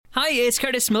it's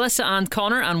Curtis, Melissa and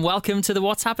Connor, and welcome to the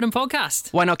What's Happening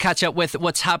podcast. Why not catch up with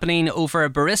what's happening over a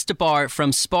barista bar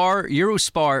from Spar,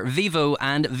 Eurospar, Vivo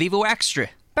and Vivo Extra.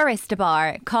 Barista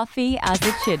Bar, coffee as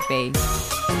it should be.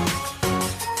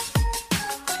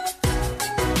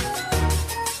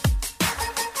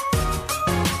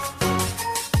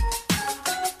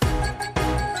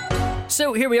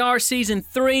 So here we are, season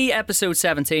 3, episode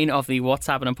 17 of the What's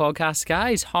Happening podcast.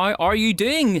 Guys, how are you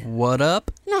doing? What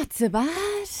up? Not so bad.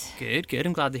 Good.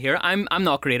 I'm glad to hear it. I'm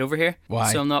not great over here.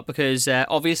 Why? So I'm not, because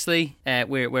obviously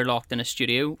we're locked in a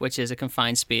studio, which is a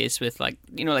confined space with like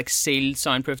sealed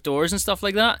soundproof doors and stuff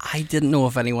like that. I didn't know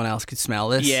if anyone else could smell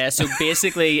this. Yeah, so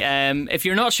basically, if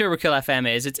you're not sure where Kill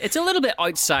FM is, it's a little bit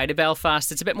outside of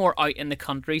Belfast. It's a bit more out in the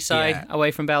countryside, away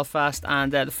from Belfast,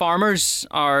 and the farmers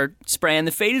are spraying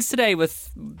the fields today with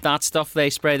that stuff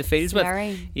they spray the fields with.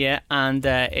 Yeah, and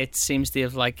it seems to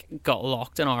have got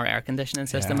locked in our air conditioning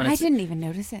system. And I didn't even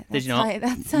notice it. Did you not?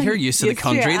 You're used to the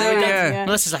country though. Yeah.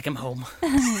 Melissa's like, I'm home.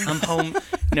 I'm home.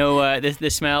 No, the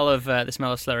smell of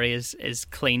slurry is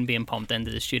clean being pumped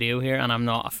into the studio here, and I'm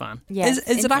not a fan. Yes,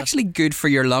 is it actually good for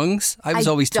your lungs? I was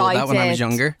always told that when I was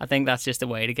younger. I think that's just a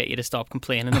way to get you to stop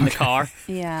complaining in the car.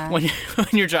 Yeah. When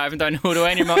you're driving down the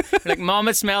motorway and you're like, Mom,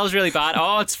 it smells really bad.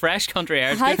 Oh, it's fresh country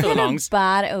air. It's good for the lungs.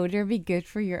 How can a bad odour be good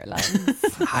for your lungs?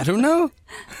 I don't know.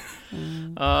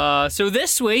 So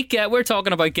this week we're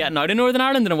talking about getting out of Northern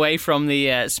Ireland and away from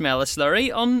the smell of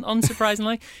slurry,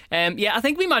 unsurprisingly. I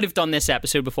think we might have done this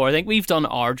episode before. I think we've done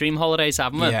our dream holidays,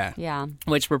 haven't we? Yeah.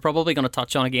 Which we're probably going to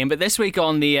touch on again. But this week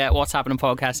on the What's Happening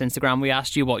podcast Instagram, we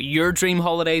asked you what your dream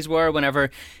holidays were whenever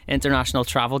international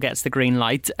travel gets the green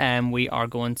light. We are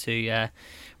going to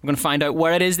we're going to find out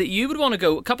where it is that you would want to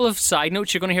go. A couple of side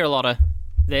notes. You're going to hear a lot of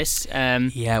this.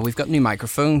 We've got new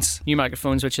microphones.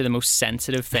 Which are the most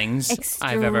sensitive things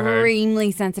I've ever heard.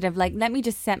 Extremely sensitive. Let me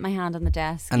just set my hand on the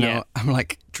desk. I know. I'm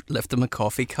lifting my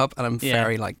coffee cup and I'm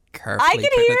very carefully. I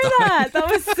can hear that.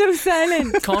 That was so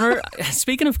silent. Connor,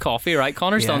 speaking of coffee, right?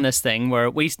 Connor's done this thing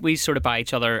where we sort of buy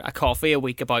each other a coffee a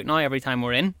week about now every time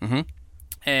we're in. Mm-hmm.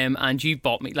 And you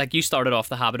bought me, you started off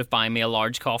the habit of buying me a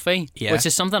large coffee, which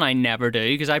is something I never do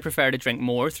because I prefer to drink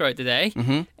more throughout the day,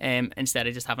 instead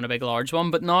of just having a big large one.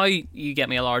 But now you get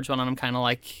me a large one and I'm kind of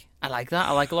like, I like that.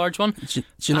 I like a large one. Do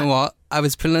you know what? I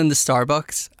was pulling in the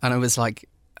Starbucks and I was like,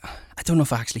 I don't know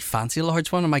if I actually fancy a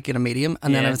large one. I might get a medium.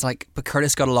 And then I was like, but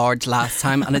Curtis got a large last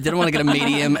time and I didn't want to get a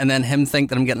medium and then him think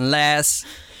that I'm getting less.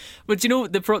 But you know,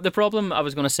 the problem I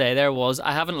was going to say there was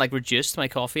I haven't reduced my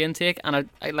coffee intake, and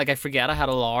I forget I had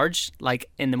a large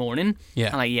in the morning,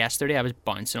 and yesterday I was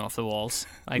bouncing off the walls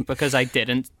because I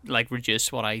didn't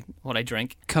reduce what I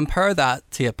drink. Compare that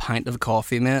to a pint of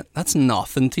coffee, mate. That's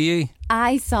nothing to you.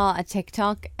 I saw a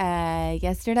TikTok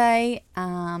yesterday.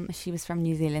 She was from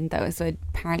New Zealand though, so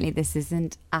apparently this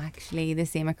isn't actually the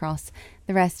same across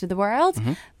the rest of the world.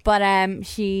 Mm-hmm. But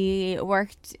she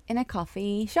worked in a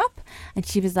coffee shop and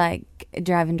she was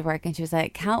driving to work and she was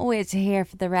like, can't wait to hear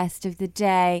for the rest of the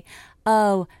day.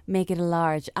 Oh, make it a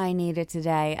large. I need it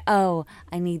today. Oh,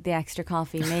 I need the extra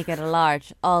coffee. Make it a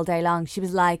large all day long. She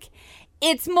was like,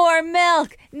 it's more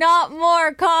milk, not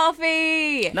more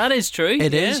coffee. That is true.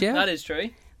 It is, yeah. That is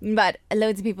true. But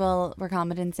loads of people were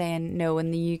commenting saying, no, in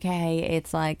the UK,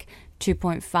 it's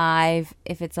 2.5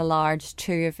 if it's a large,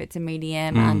 2 if it's a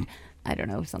medium, and I don't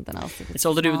know, something else. It's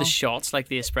all to do with the shots, the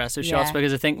espresso shots,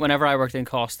 because I think whenever I worked in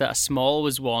Costa, a small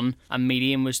was 1, a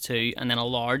medium was 2, and then a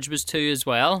large was 2 as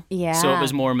well. Yeah. So it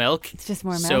was more milk. It's just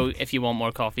more milk. So if you want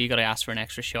more coffee, you got to ask for an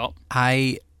extra shot.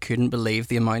 I couldn't believe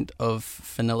the amount of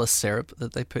vanilla syrup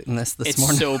that they put in this morning.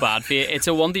 It's so bad for you. It's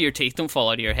a wonder your teeth don't fall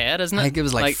out of your head, isn't it? I think it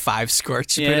was 5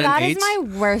 squirts you put in that each. That is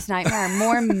my worst nightmare.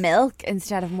 More milk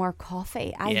instead of more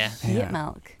coffee. I hate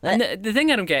milk. And the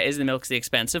thing I don't get is the milk's the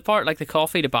expensive part. The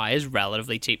coffee to buy is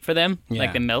relatively cheap for them.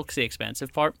 The milk's the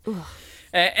expensive part.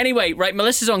 Anyway, right,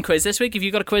 Melissa's on quiz this week. Have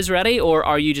you got a quiz ready, or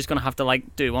are you just going to have to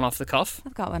do one off the cuff?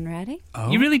 I've got one ready.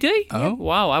 Oh. You really do? Oh.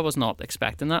 Wow, I was not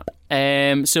expecting that.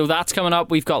 So that's coming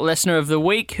up. We've got Listener of the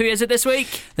Week. Who is it this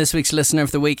week? This week's Listener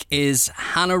of the Week is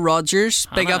Hannah Rogers.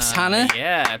 Big ups, Hannah.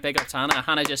 Yeah, big ups, Hannah.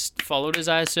 Hannah just followed us,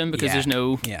 I assume, because there's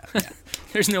no...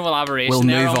 There's no elaboration. We'll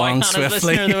move on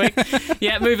swiftly.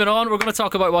 Moving on. We're going to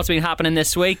talk about what's been happening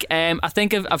this week. I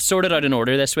think I've sorted out an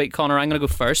order this week. Connor, I'm going to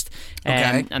go first.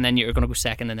 Okay. And then you're going to go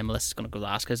second, and then Melissa's going to go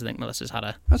last because I think Melissa's had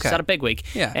a big week.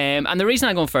 Yeah. And the reason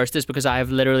I'm going first is because I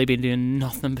have literally been doing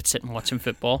nothing but sitting watching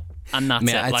football, and that's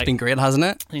it. It's been great, hasn't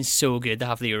it? It's so good to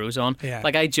have the Euros on. Yeah.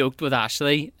 Like I joked with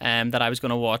Ashley that I was going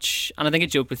to watch, and I think I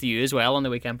joked with you as well on the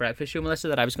Weekend Breakfast Show, Melissa,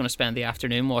 that I was going to spend the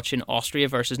afternoon watching Austria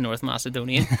versus North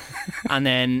Macedonia, and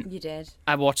then You did.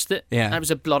 I watched it. Yeah. And it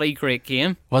was a bloody great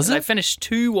game. Was it? I finished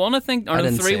 2-1, I think, or I no,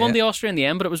 didn't see 3-1 it. the Austria in the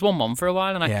end, but it was 1-1 for a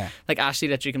while. And Yeah. like Ashley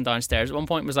literally came downstairs at one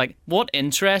point and was like, "What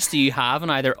interest do you have in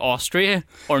either Austria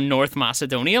or North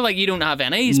Macedonia? Like you don't have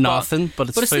any." Nothing, but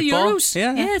it's the football. Euros.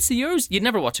 Yeah. It's the Euros. You'd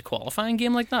never watch a qualifying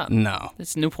game like that. No.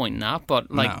 There's no point in that.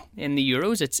 But like No. in the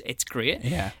Euros, it's great.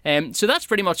 Yeah. So that's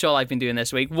pretty much all I've been doing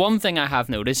this week. One thing I have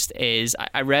noticed is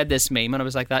I read this meme and I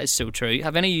was like, that is so true.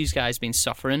 Have any of you guys been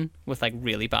suffering with like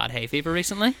really bad hay fever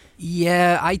recently?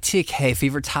 Yeah, I take hay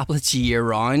fever tablets year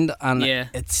round, and Yeah.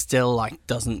 it still like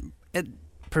doesn't. It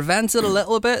prevents it a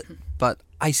little bit, but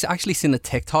I actually seen a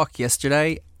TikTok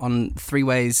yesterday on 3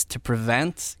 ways to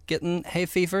prevent getting hay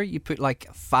fever. You put like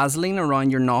Vaseline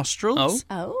around your nostrils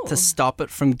Oh. to stop it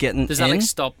from getting Does in.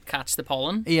 that like catch the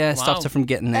pollen? Yeah, Wow. stops it from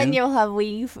getting Then in. you'll have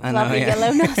wee, I know, lovely yeah.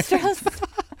 yellow nostrils.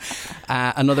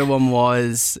 Another one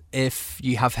was if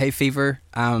you have hay fever,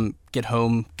 get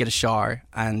home, get a shower,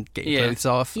 and get your Yeah. clothes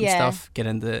off and Yeah. stuff. Get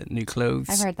into new clothes.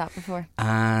 I've heard that before.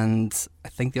 And I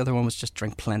think the other one was just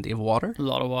drink plenty of water. A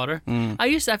lot of water. Mm.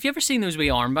 Have you ever seen those wee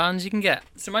armbands you can get?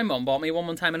 So my mum bought me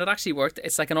one time and it actually worked.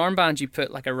 It's like an armband you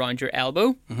put like around your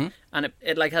elbow, and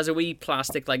it like has a wee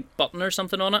plastic like button or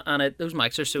something on it, and those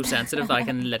mics are so sensitive that I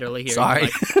can literally hear Sorry. them,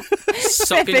 like,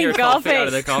 sucking your coffee coffee. out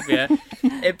of the cup. Yeah,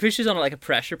 it pushes on like a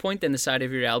pressure point in the side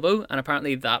of your elbow, and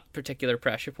apparently that particular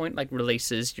pressure point like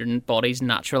releases your body's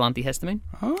natural antihistamine.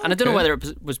 And I don't know whether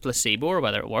it was placebo or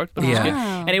whether it worked, but it was Yeah. good.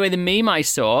 Wow. Anyway, the meme I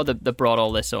saw that brought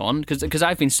all this on, because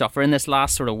I've been suffering this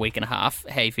last sort of week and a half.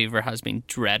 Hay fever has been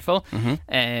dreadful.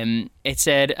 It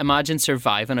said, imagine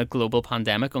surviving a global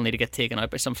pandemic only to get taken out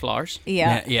by some flowers.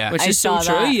 Yeah. Which I is so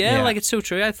saw true, that. yeah. Like it's so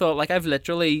true. I thought, like, I've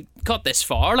literally got this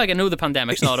far. Like, I know the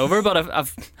pandemic's not over, but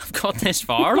I've got this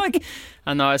far. Like,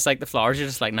 and now it's like the flowers are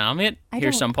just like, nah, mate.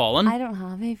 Here's some pollen. I don't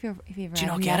have hay fever. Do you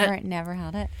not get it? Never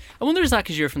had it. I wonder is that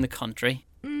because you're from the country?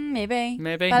 Maybe.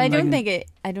 Maybe. But I don't think it.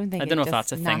 I don't think. I don't know it if that's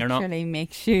just a thing or not. naturally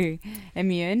makes you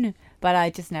immune. But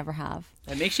I just never have.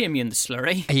 It makes you immune to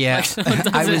slurry. Yeah,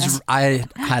 I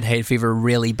had hay fever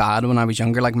really bad when I was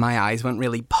younger. Like my eyes went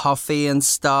really puffy and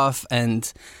stuff,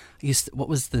 and what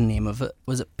was the name of it?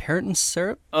 Was it Puritan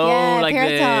syrup? Oh, Yeah, like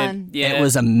Puritan. yeah. It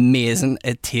was amazing.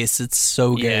 It tasted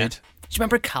so Yeah. good. Do you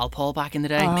remember Calpol back in the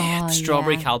day? Oh,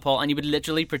 Strawberry yeah. Calpol, and you would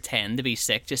literally pretend to be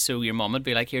sick just so your mum would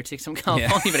be like, "Here, take some Calpol."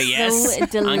 Yeah. You'd be like, "Yes,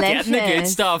 So I'm getting the good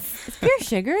delicious. stuff." It's pure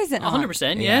sugar, is it not?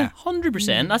 100%, Yeah. yeah,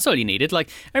 100%. That's all you needed. Like,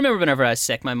 I remember whenever I was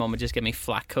sick, my mum would just give me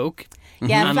flat Coke.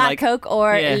 Yeah, And flat like- Coke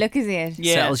or yeah. Lucozade.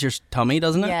 Yeah. Settles your tummy,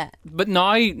 doesn't it? Yeah. But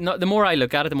now, the more I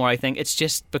look at it, the more I think it's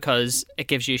just because it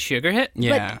gives you a sugar hit.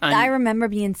 Yeah. But And- I remember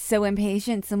being so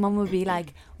impatient. Someone would be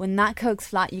like, "When that Coke's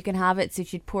flat, you can have it." So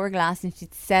she'd pour a glass and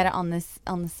she'd set it on the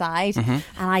side, and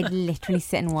I'd literally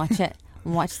sit and watch it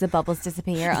and watch the bubbles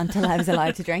disappear until I was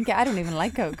allowed to drink it. I don't even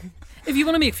like Coke. If you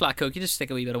want to make flat Coke, you just stick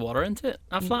a wee bit of water into it.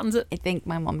 That flattens it. I think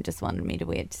my mum just wanted me to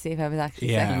wait to see if I was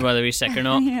actually Yeah. sick. Whether you're sick or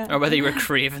not, Yeah. or whether you were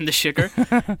craving the sugar.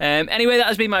 Anyway, that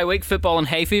has been my week, football and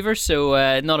hay fever.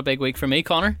 So not a big week for me,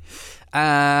 Connor.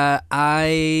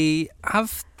 I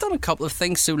have done a couple of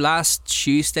things. So last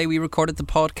Tuesday we recorded the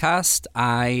podcast.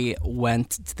 I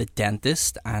went to the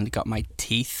dentist and got my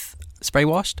teeth spray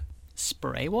washed.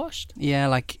 Spray washed? Yeah,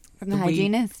 like From the wee-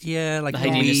 hygienist? Yeah, like The the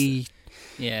hygienist. wee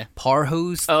Yeah. power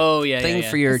hose Oh yeah, thing yeah.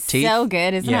 for your It's teeth. so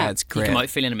good, isn't yeah, it? it's You great. come out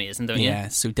feeling amazing, don't you? Yeah,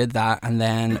 so did that and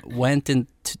then went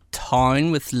into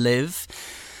town with Liv,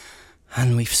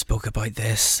 and we've spoke about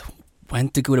this.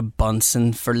 Went to go to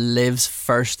Bunsen for Liv's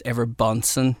first ever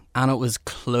Bunsen, and it was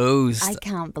closed. I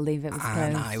can't believe it was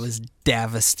and closed. I was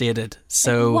devastated.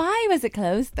 So Why was it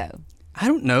closed though? I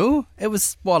don't know. It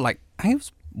was I think it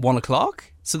was 1 o'clock.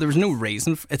 So there was no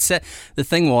reason. It said the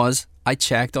thing was I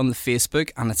checked on the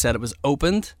Facebook and it said it was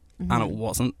opened, and it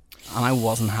wasn't, and I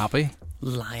wasn't happy.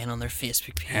 Lying on their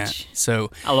Facebook page. Yeah.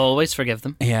 So I'll always forgive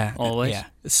them. yeah, Always. Yeah.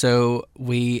 So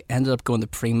we ended up going to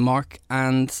Primark,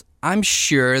 and I'm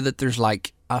sure that there's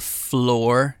like a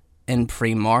floor in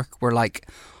Primark where like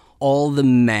all the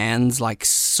men's like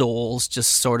souls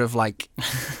just sort of like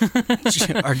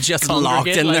are just locked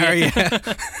Congregate, in like- there.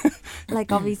 Yeah.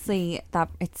 Like obviously that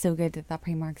it's so good that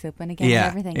Primark's open again Yeah, and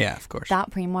everything. yeah, of course. That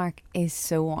Primark is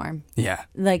so warm. Yeah.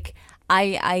 Like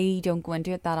I don't go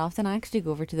into it that often. I actually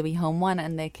go over to the wee home one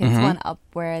and the kids one up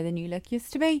where the new look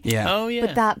used to be. Yeah. Oh yeah.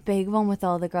 But that big one with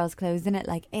all the girls' clothes in it,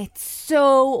 like, it's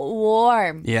so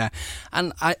warm. Yeah.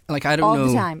 And I don't all know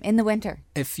the time in the winter.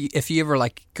 if you ever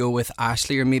like go with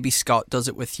Ashley, or maybe Scott does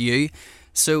it with you.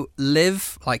 So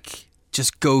Liv like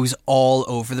just goes all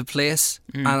over the place,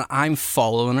 and I'm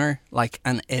following her like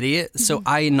an idiot. So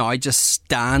I now just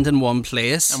stand in one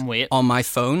place And wait. on my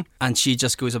phone, and she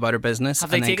just goes about her business.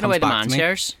 Have and they then taken comes away the back man to me.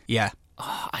 chairs? Yeah.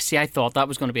 I see. I thought that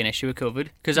was going to be an issue with COVID,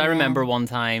 because I remember one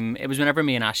time, it was whenever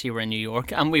me and Ashley were in New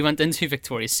York, and we went into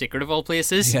Victoria's Secret of all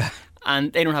places. Yeah.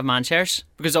 And they don't have man chairs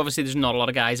because obviously there's not a lot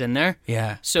of guys in there.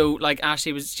 Yeah. So like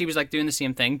Ashley was like doing the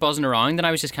same thing, buzzing around, and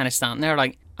I was just kind of standing there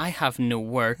like, I have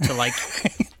nowhere to like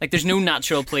like there's no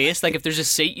natural place. Like if there's a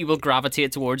seat, you will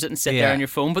gravitate towards it and sit there Yeah. on your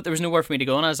phone, but there was nowhere for me to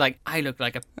go, and I was like, I look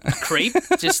like a creep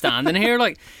just standing here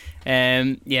like.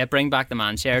 Yeah, bring back the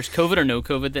man chairs. COVID or no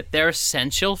COVID, that they're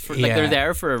essential for like they're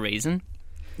there for a reason.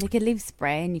 You could leave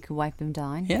spray and you could wipe them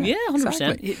down. Yeah. Yeah, 100%.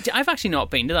 exactly. I've actually not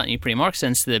been to that new Primark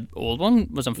since the old one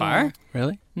was on fire.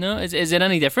 Really? No, is it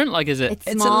any different? Like, is it? It's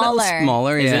It's smaller. a little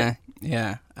smaller. Is Yeah.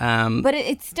 Yeah. But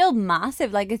it's still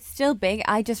massive. Like, it's still big.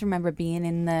 I just remember being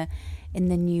in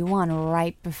the new one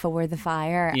right before the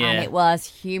fire, Yeah. and it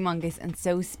was humongous and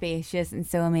so spacious and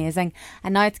so amazing.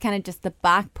 And now it's kind of just the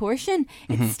back portion.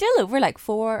 It's still over like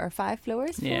 4 or 5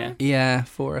 floors. Yeah. Yeah.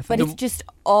 4. I think. But it's just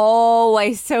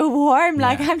always so warm.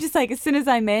 Like, Yeah. I'm just like, as soon as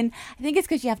I'm in, I think it's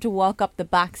because you have to walk up the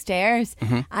back stairs.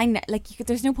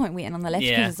 There's no point waiting on the lift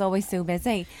because Yeah. it's always so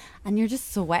busy, and you're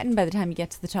just sweating by the time you get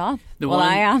to the top. The well, one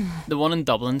I am. The one in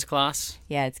Dublin's class.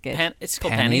 Yeah, it's good. It's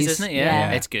called Pennies, isn't it? Yeah.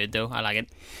 Yeah. It's good though. I like it.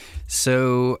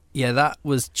 So yeah, that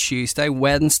was Tuesday.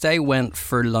 Wednesday went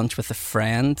for lunch with a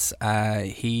friend.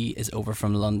 He is over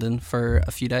from London for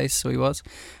a few days, so he was.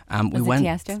 We Was it went.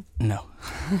 Tiesto? No,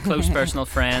 Close personal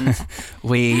friend.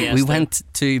 we Yes, went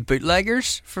to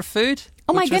Bootleggers for food.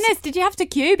 Oh my which was- goodness, did you have to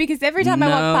queue? Because every time I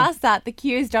No. walk past that, the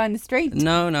queue is down the street.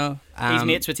 No. He's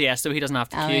mates with Tiesto. He doesn't have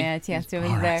to Oh queue. yeah, Tiesto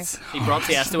was all there. right. He brought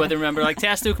Tiesto with him. Remember, like,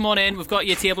 Tiesto, come on in. We've got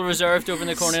you a table reserved over in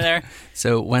the corner there.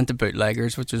 So went to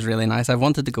Bootleggers, which was really nice. I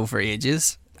wanted to go for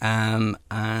ages. And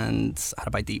had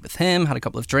a bite to eat with him, had a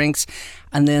couple of drinks,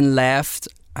 and then left,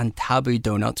 and Taboo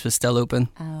Donuts was still open.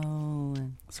 Oh.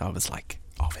 So I was like,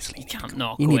 obviously you Can't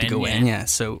not you go need to in, go yeah. in, yeah.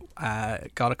 So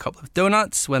got a couple of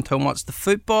donuts, went home, watched the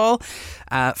football.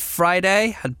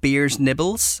 Friday had beers,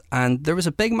 nibbles, and there was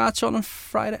a big match on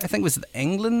Friday. I think it was the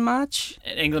England match.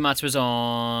 England match was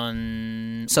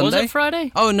on Sunday? Was it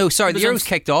Friday? Oh no, sorry, It the was Euros on-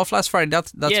 kicked off last Friday.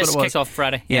 That's yes, what it was. kicked off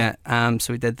Friday. Yeah.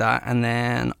 So we did that, and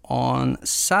then on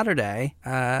Saturday,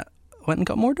 went and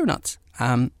got more donuts.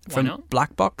 From not?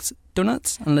 Black Box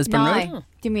Donuts on Lisburn Road. Now,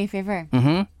 do me a favour.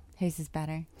 Mm-hmm. Whose is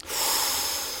better?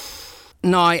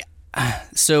 Now,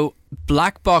 so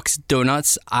Black Box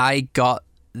Donuts, I got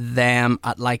them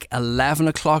at like 11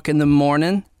 o'clock in the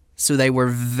morning, so they were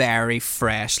very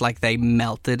fresh, like they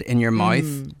melted in your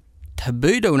mouth.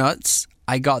 Taboo Donuts,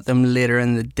 I got them later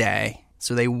in the day,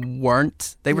 so they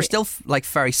were still like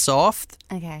very soft,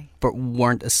 Okay. but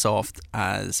weren't as soft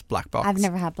as Black Box. I've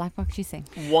never had Black Box, you see.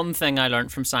 One thing I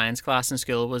learned from science class in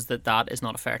school was that is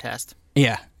not a fair test.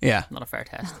 Yeah. Not a fair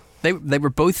test. They were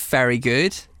both very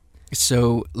good.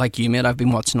 So, like you, mate, I've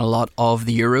been watching a lot of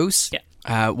the Euros.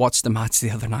 Yeah. Watched the match the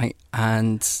other night.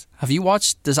 And have you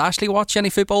watched? Does Ashley watch any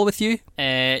football with you?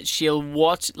 She'll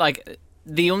watch, like,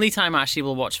 the only time Ashley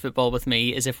will watch football with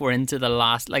me is if we're into the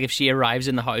last, like, if she arrives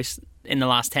in the house in the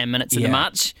last 10 minutes of the Yeah.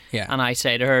 match, Yeah. and I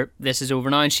say to her, this is over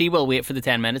now, and she will wait for the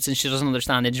 10 minutes, and she doesn't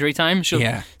understand injury time. So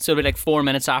it'll be like 4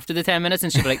 minutes after the 10 minutes,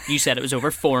 and she'll be like, you said it was over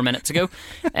 4 minutes ago.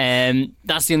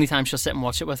 That's the only time she'll sit and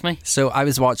watch it with me. So I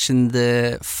was watching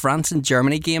the France and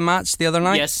Germany game match the other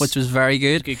night, Yes. which was very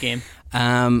good. Good game.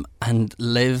 And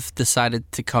Liv decided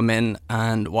to come in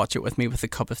and watch it with me with a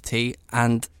cup of tea.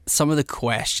 And some of the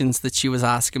questions that she was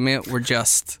asking me were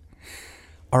just,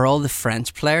 are all the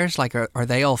French players, like, are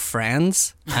they all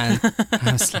friends? And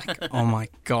I was like, oh my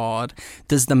God.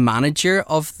 Does the manager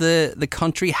of the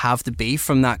country have to be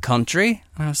from that country?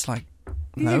 And I was like,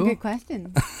 These are no. good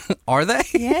questions. Are they?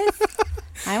 Yes.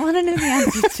 I want to know the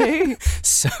answer too.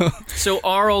 So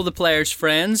are all the players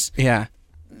friends? Yeah.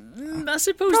 I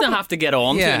suppose they have to get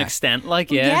on to Yeah. an extent, like,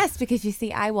 Well, yeah. yes, because you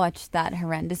see, I watched that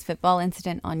horrendous football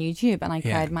incident on YouTube and I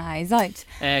Yeah. cried my eyes out.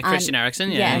 Christian And-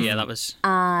 Eriksen, yeah, yes. yeah, that was...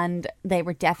 And they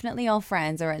were definitely all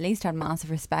friends, or at least had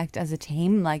massive respect as a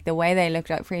team. Like the way they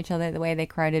looked out for each other, the way they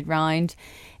crowded round,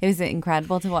 it was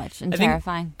incredible to watch and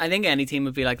terrifying. I think any team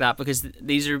would be like that because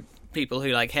these are people who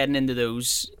like heading into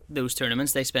those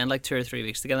tournaments, they spend like 2 or 3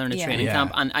 weeks together in a Yeah. training Yeah.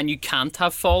 camp, and you can't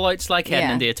have fallouts like heading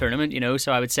Yeah. into a tournament,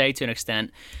 So I would say to an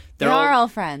extent, They are all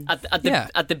friends.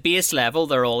 at the base level,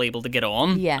 they're all able to get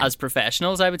on Yeah. as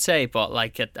professionals, I would say. But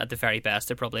like at the very best,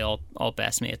 they're probably all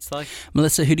best mates. Like,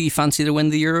 Melissa, who do you fancy to win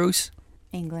the Euros?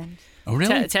 England. Oh,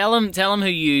 really? tell them who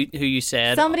you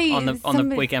said Somebody- on the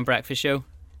somebody- weekend breakfast show.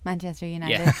 Manchester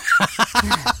United. Yeah.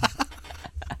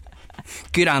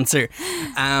 Good answer.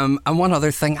 And one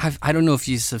other thing, I don't know if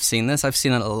you have seen this. I've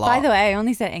seen it a lot. By the way, I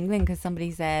only said England because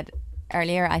somebody said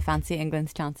earlier I fancy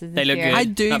England's chances this They look year. good. I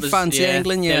do fancy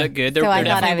England, yeah. They look good. They're, So I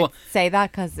they're thought I definitely would say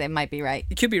that because it might be right.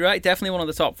 You could be right. Definitely one of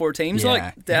the top 4 teams. Yeah,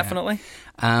 Like, definitely.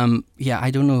 Yeah, I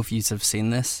don't know if you have seen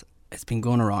this. It's been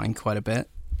going around quite a bit.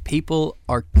 People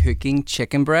are cooking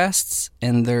chicken breasts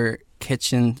in their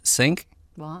kitchen sink.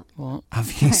 What? What?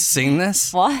 Have you seen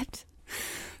this? What?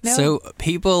 No. So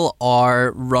people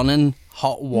are running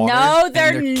hot water No, in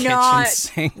they're their not. kitchen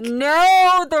sink.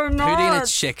 No, they're not. Putting a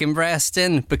chicken breast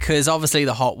in because obviously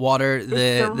the hot water,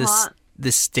 so hot.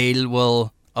 the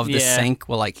steel of the Yeah. sink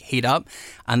will like heat up,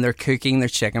 and they're cooking their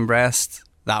chicken breast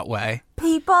that way.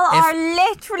 People are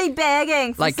literally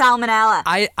begging for Like, salmonella.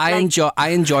 I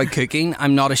enjoy cooking.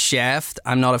 I'm not a chef.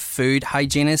 I'm not a food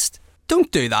hygienist.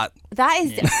 Don't do that. That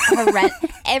is horrendous.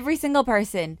 Every single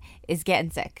person is getting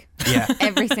sick. Yeah.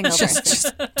 Every single person.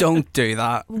 Just don't do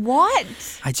that. What?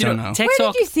 I Do you don't know, know. Where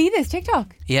TikTok. did you see this?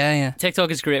 TikTok? Yeah.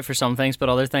 TikTok is great for some things, but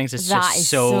other things it's That just is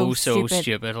so so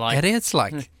stupid. Like, Idiots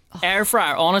like air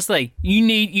fryer. Honestly,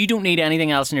 you don't need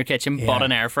anything else in your kitchen but Yeah.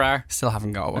 an air fryer. still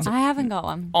haven't got one. I haven't got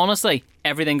one. Honestly,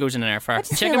 everything goes in an air fryer. I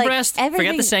just Chicken feel like breast, forget the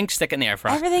everything- sink, stick it in the air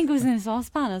fryer. Everything goes in a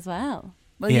saucepan as well.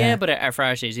 Well, Yeah. yeah, but an air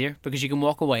fryer is easier because you can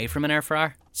walk away from an air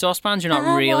fryer. Saucepans, you're not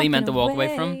I'm really walking meant to walk away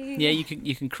away. from. Yeah, you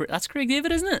can. That's Craig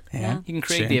David, isn't it? Yeah. You can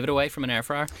Craig Sure. David away from an air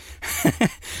fryer.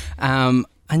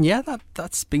 And yeah,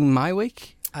 that's been my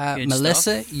week. Good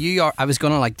Melissa, I was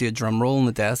gonna like do a drum roll on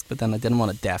the desk, but then I didn't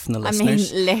want to deafen the I mean,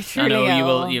 listeners. I literally. know you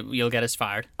all. will. You'll get us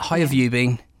fired. How have you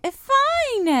been?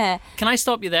 Fine. Can I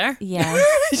stop you there? Yeah.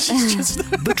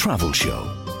 The Travel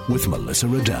Show with Melissa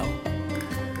Riddell.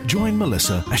 Join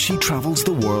Melissa as she travels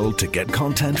the world to get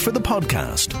content for the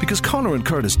podcast because Connor and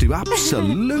Curtis do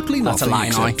absolutely That's a nothing lie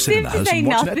now. except sit in the house Say and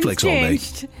watch nothing's Netflix all day.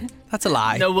 changed. That's a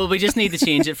lie. No, well, we just need to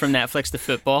change it from Netflix to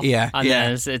football. Yeah, and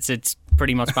yeah. then it's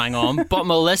pretty much bang on. But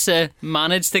Melissa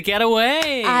managed to get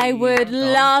away. I would Well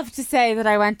done. love to say that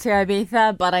I went to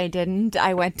Ibiza, but I didn't.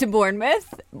 I went to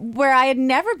Bournemouth, where I had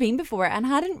never been before and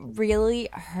hadn't really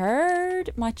heard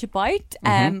much about.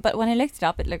 But when I looked it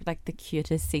up, it looked like the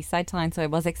cutest seaside town, so I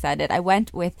was excited. I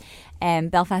went with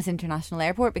Belfast International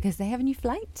Airport because they have a new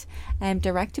flight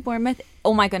direct to Bournemouth.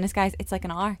 Oh my goodness, guys, it's like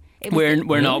an hour. It was-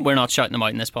 We're not shouting them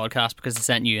out in this podcast because it's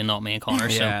sent you and not me and Connor.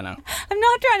 So Yeah, I know. I'm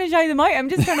not trying to shout them out. I'm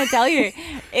just trying to tell you,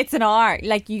 it's an hour.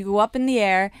 Like, you go up in the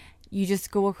air, you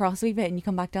just go across a wee bit and you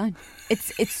come back down.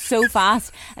 It's so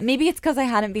fast. And maybe it's because I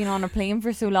hadn't been on a plane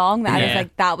for so long that I was Yeah.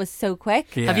 like, that was so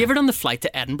quick. Yeah. Have you ever done the flight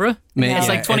to Edinburgh? Mate, It's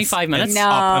yeah, like 25 minutes. No.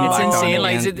 up and It's back down insane.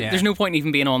 Like, again. Yeah. there's no point in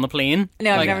even being on the plane.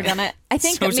 No, I've Like, never done it. I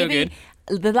think so, that so maybe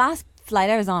the last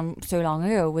flight I was on so long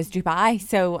ago was Dubai.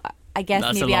 So I guess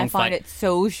That's a maybe I long found flight. it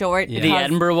so short. Yeah. The because-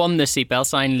 Edinburgh one, the seatbelt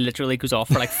sign literally goes off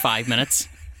for like 5 minutes.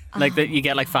 Like you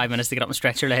get like 5 minutes to get up and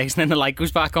stretch your legs, and then the light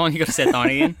goes back on. You got to sit down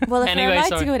again. Well, if anyway, we're allowed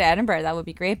sorry. to go to Edinburgh, that would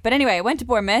be great. But anyway, I went to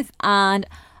Bournemouth, and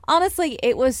honestly,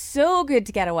 it was so good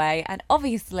to get away. And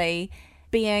obviously,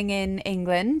 being in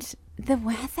England, the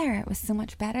weather was so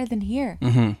much better than here.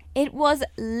 Mm-hmm. It was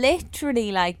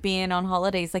literally like being on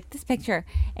holidays. Like this picture,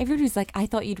 everybody was like, "I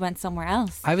thought you'd went somewhere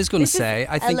else." I was going to This is say,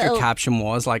 I a think your little- caption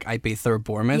was like Ibiza or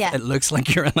Bournemouth. Yeah. It looks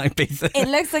like you're in Ibiza. It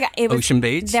looks like it was Ocean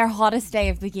Beach. their hottest day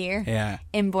of the year. Yeah.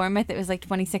 In Bournemouth, it was like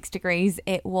 26 degrees.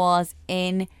 It was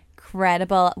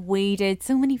incredible. We did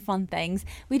so many fun things.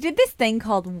 We did this thing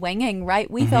called winging, right?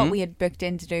 We thought we had booked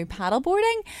in to do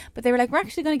paddleboarding, but they were like, we're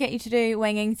actually going to get you to do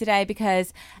winging today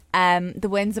because the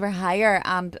winds were higher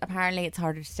and apparently it's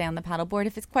harder to stay on the paddleboard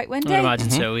if it's quite I windy. would imagine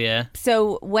so, yeah.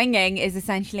 So winging is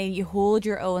essentially you hold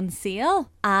your own sail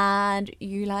and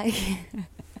you like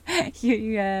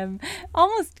you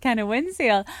almost kind of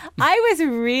windsail. I was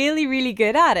really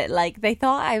good at it. Like they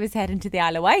thought I was heading to the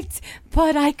Isle of Wight,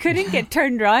 but I couldn't get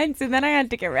turned around, so then I had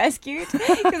to get rescued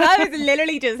because I was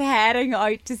literally just heading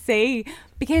out to sea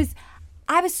because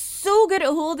I was so good at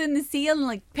holding the sail and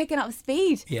like picking up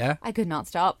speed. Yeah. I could not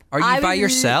stop. Are you I by was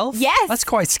yourself? Yes. That's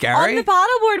quite On scary. the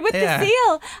paddleboard with Yeah. the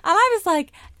sail. And I was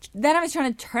like, then I was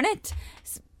trying to turn it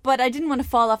But I didn't want to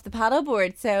fall off the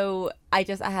paddleboard, so I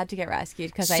had to get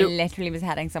rescued because I literally was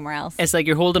heading somewhere else. It's like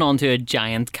you're holding on to a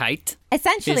giant kite.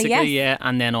 Essentially, yes. Yeah,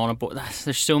 and then on a boat.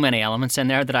 There's so many elements in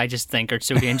there that I just think are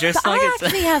so dangerous. But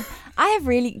I have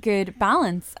really good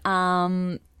balance.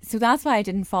 So that's why I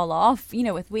didn't fall off,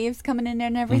 with waves coming in there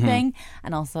and everything.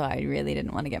 And also I really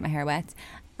didn't want to get my hair wet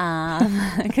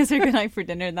because we're going out for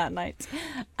dinner that night.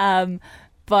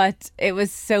 But it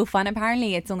was so fun.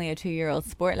 Apparently it's only a 2-year-old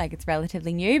sport, like it's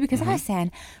relatively new, because I was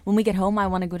saying when we get home I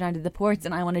want to go down to the ports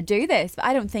and I want to do this, but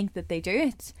I don't think that they do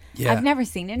it. I've never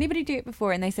seen anybody do it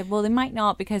before, and they said, well, they might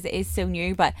not because it is so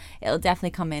new, but it'll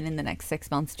definitely come in the next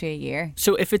 6 months to a year.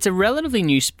 So if it's a relatively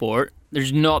new sport,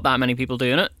 there's not that many people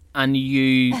doing it, and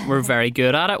you were very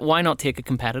good at it, why not take it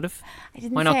competitive?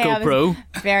 Why not go pro?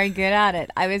 Very good at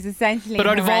it. I was essentially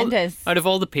horrendous. Out of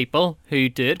all the people who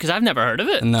do it, because I've never heard of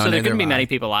it, so there couldn't be many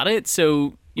people at it,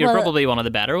 so you're probably one of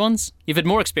the better ones. You've had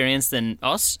more experience than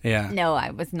us. Yeah. No, I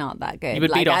was not that good. You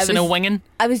would beat us in a winging.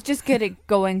 I was just good at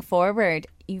going forward.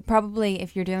 You probably,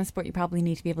 if you're doing a sport, you probably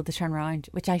need to be able to turn around,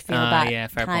 which I feel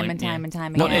that time and time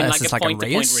again. Not in like a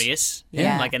point-to-point race.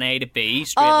 Yeah. Like an A to B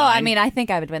straight line. I mean, I think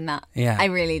I would win that. Yeah. I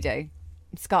really do.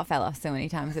 Scott fell off so many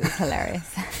times, it was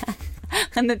hilarious.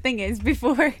 And the thing is,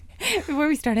 before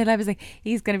we started, I was like,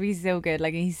 he's going to be so good.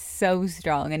 Like, he's so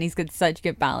strong and he's got such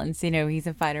good balance. He's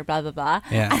a fighter, blah, blah, blah.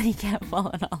 Yeah. And he kept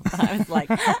falling off. I was like,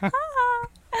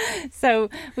 So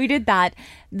we did that.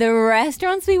 The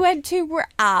restaurants we went to were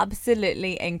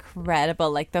absolutely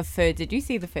incredible. Like the food. Did you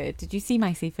see the food? Did you see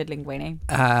my seafood linguine?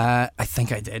 I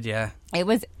think I did, yeah. It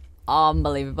was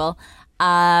unbelievable.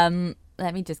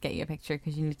 Let me just get you a picture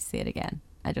because you need to see it again.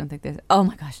 I don't think there's... Oh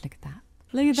my gosh, look at that.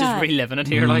 Look at that. She's reliving it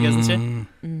here, like, isn't she?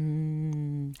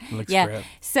 Looks great.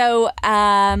 So,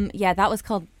 that was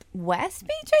called West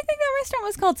Beach, I think that restaurant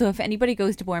was called. So if anybody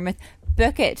goes to Bournemouth,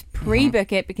 book it,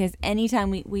 pre-book it, because anytime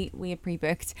we had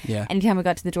pre-booked, anytime we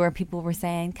got to the door, people were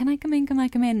saying, can I come in,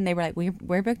 and they were like,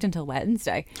 we're booked until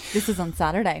Wednesday. This is on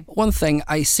Saturday. One thing,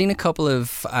 I seen a couple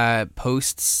of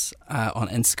posts on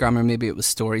Instagram, or maybe it was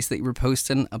stories that you were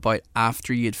posting about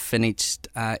after you'd finished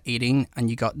eating and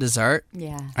you got dessert,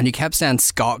 and you kept saying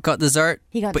Scott got dessert,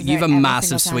 but you have a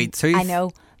massive sweet tooth. I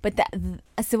know. But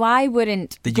so I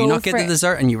wouldn't. Did you not get the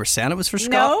dessert and you were saying it was for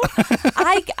Scott? No,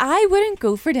 I wouldn't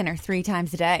go for dinner 3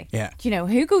 times a day. Yeah. Do you know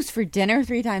who goes for dinner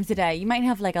 3 times a day? You might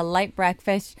have like a light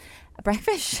breakfast.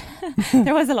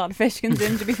 There was a lot of fish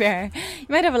consumed, to be fair. You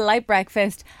might have a light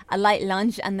breakfast, a light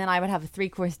lunch, and then I would have a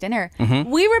 3-course dinner.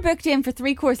 We were booked in for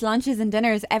 3-course lunches and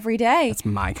dinners every day. That's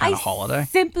my kind of holiday. I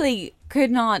simply could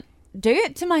not do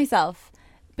it to myself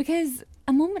because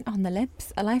a moment on the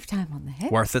lips, a lifetime on the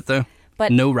hips. Worth it though.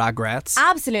 But no regrets.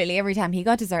 Absolutely. Every time he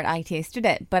got dessert, I tasted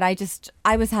it. But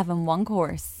I was having 1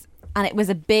 course, and it was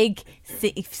a big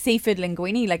seafood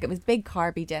linguine. Like, it was big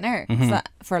carby dinner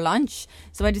for lunch.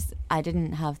 So I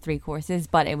didn't have 3 courses,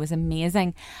 but it was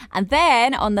amazing. And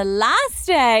then on the last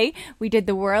day, we did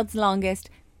the world's longest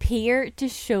pier to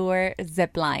shore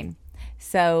zip line.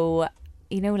 So,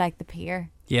 like the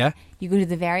pier. Yeah. You go to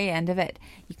the very end of it,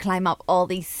 you climb up all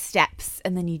these steps,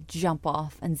 and then you jump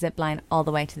off and zip line all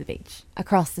the way to the beach,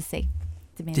 across the sea.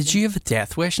 It's amazing. Did you have a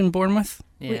death wish in Bournemouth?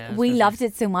 Yeah, we loved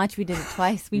it so much, we did it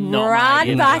twice. We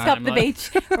ran back up the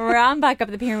beach, ran back up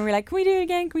the pier, and we were like, can we do it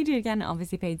again? Can we do it again?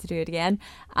 Obviously paid to do it again.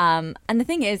 And the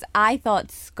thing is, I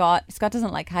thought Scott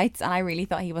doesn't like heights, and I really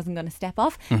thought he wasn't going to step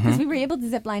off, because we were able to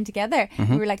zip line together.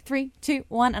 We were like 3, 2,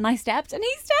 1, and I stepped, and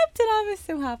he stepped, and I was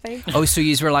so happy. Oh, so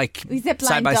you were like we zip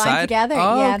side by down side together.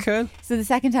 Oh, yeah. cool. So the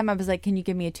second time I was like, can you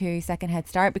give me a 2-second head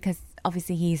start, because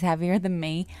obviously he's heavier than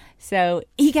me, so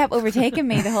he kept overtaking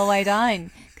me the whole way down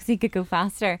because he could go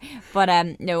faster.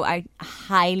 But no, I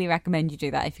highly recommend you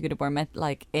do that if you go to Bournemouth.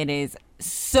 Like, it is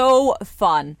so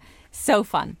fun. So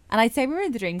fun. And I'd say we were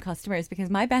the dream customers, because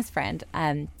my best friend,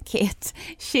 Kate,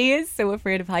 she is so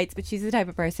afraid of heights, but she's the type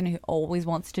of person who always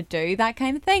wants to do that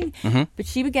kind of thing. But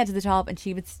she would get to the top and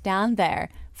she would stand there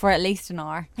for at least an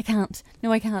hour. I can't.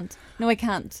 No, I can't. No, I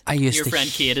can't. Your friend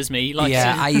Kate is me. Like,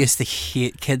 yeah, I used to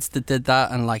hate kids that did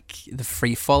that, and like the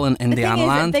free fall in Indiana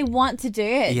Land. They want to do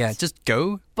it. Yeah, just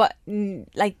go. But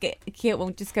like, Kate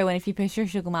won't just go, and if you push her,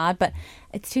 she'll go mad. But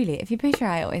it's too late. If you push her,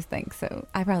 I always think so.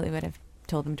 I probably would have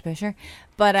told them to push her,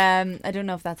 but I don't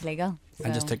know if that's legal. So.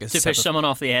 I just took a to push someone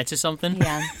off the edge of something.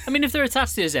 Yeah. I mean, if they're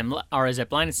attached to a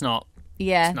zip line, it's not.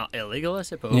 Yeah. It's not illegal, I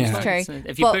suppose. Yeah. Like, true.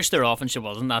 If you pushed her off and she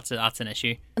wasn't, that's an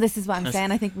issue. This is what I'm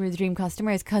saying. I think we were the dream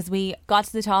customers, because we got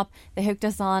to the top, they hooked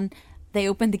us on, they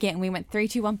opened the gate, and we went 3,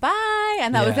 2, 1, bye,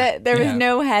 and that was it. There was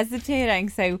no hesitating.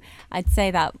 So I'd say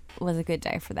that was a good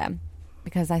day for them,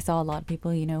 because I saw a lot of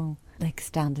people, like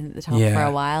standing at the top for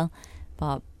a while.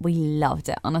 But we loved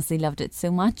it, honestly loved it so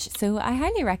much. So I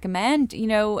highly recommend. You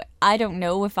know, I don't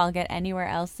know if I'll get anywhere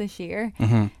else this year.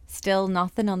 Still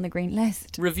nothing on the green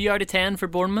list. Review out of 10 for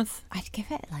Bournemouth? I'd give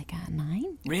it like a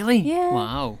 9. Really? Yeah.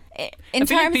 Wow. In I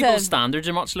feel like terms people's of standards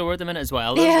are much lower at the minute as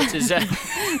well, though, Yeah. which is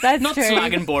that's not true.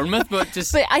 slagging Bournemouth, but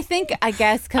just But I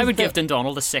guess because I would give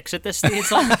Dundonald a 6 at this stage.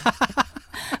 Like,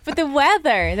 but the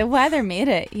weather made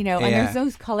it, you know, and Yeah. there's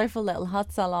those colourful little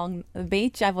huts along the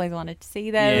beach. I've always wanted to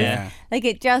see those. Yeah. Like,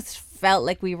 it just felt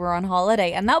like we were on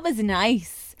holiday, and that was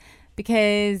nice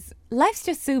because life's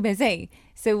just so busy.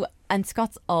 So, and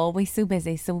Scott's always so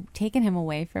busy, so taking him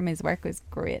away from his work was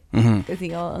great because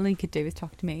all he could do was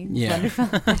talk to me. It was Yeah.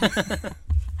 wonderful.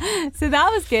 So that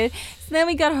was good. So then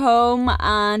we got home,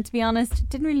 and to be honest,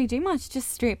 didn't really do much,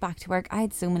 just straight back to work. I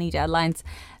had so many deadlines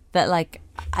that like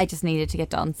I just needed to get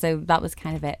done, so that was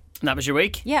kind of it. and that was your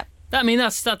week? Yep. I mean,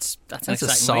 that's an That's a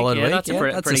exciting solid week. week. Yeah, that's a, yeah.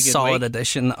 pretty That's a good solid week.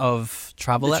 edition of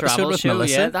Travel The Episode travel with show,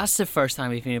 Melissa. yeah, that's the first time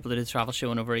we've been able to do the travel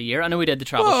show in over a year. I know we did the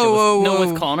travel Whoa, show whoa, with,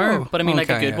 whoa, with Connor, whoa. but I mean like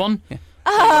a Okay, good yeah. one. Yeah.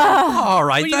 All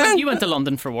right Well, then. you went to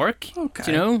London for work. Okay.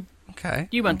 Do you know? Okay.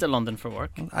 You went to London for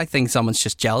work. I think someone's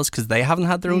just jealous because they haven't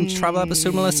had their own travel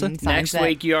episode, Melissa. Sounds Next it.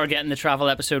 week, you are getting the travel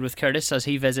episode with Curtis as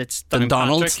he visits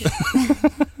Dundonald.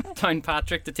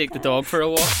 Downpatrick to take the dog for a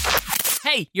walk.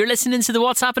 Hey, you're listening to the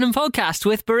What's Happening podcast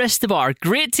with Barista Bar.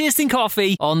 Great tasting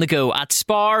coffee on the go at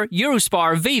Spar,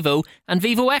 Eurospar, Vivo, and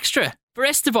Vivo Extra.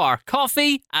 Barista Bar,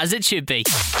 coffee as it should be.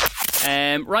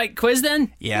 Right, quiz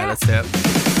then. Yeah, that's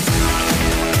it.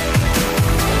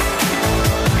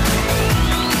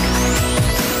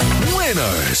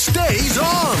 Winner stays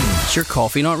on. Is your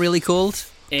coffee not really cold?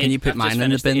 Can you put I've just mine in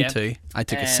the finished it, bin yeah. too? I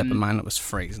took a sip of Um, mine, it was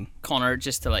freezing. Connor,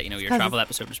 just to let you know, your 'Cause travel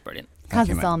episode was brilliant. Because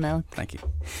you, it's mate. all milk. Thank you.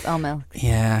 It's all milk.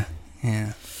 Yeah,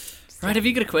 yeah. Right, have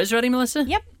you got a quiz ready, Melissa?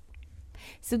 Yep.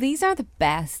 So these are the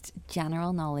best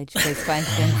general knowledge quiz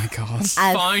questions. Oh my God.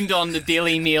 As Found on the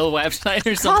Daily Mail website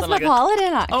or something like that.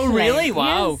 Cosmopolitan, actually. Oh, really?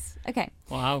 Wow. Yes. Okay.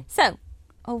 Wow. So,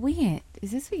 oh wait,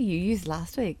 is this what you used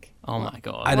last week? Oh my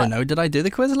God. I don't know. Did I do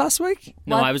the quiz last week?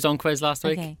 No, What? I was on quiz last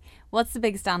week. Okay. What's the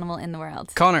biggest animal in the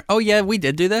world? Connor. Oh yeah, we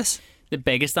did do this. The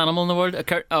biggest animal in the world?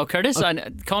 Curtis?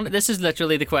 Connor, this is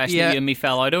literally the question Yeah. you and me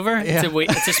fell out over. Yeah.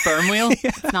 It's a sperm wheel.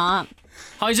 It's not.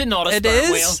 How is it not a It sperm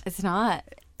is? wheel? It's not.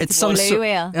 It's a some blue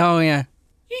whale. Oh yeah.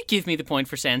 You give me the point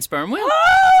for saying sperm wheel.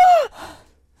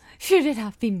 Should it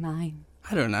have been mine?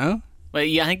 I don't know. Well,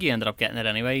 yeah, I think you ended up getting it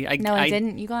anyway. No, I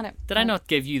didn't. You got it. Did I not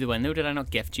give you the win, though? Did I not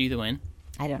gift you the win?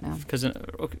 I don't know. Because can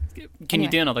you Anyway.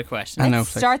 do another question? I know.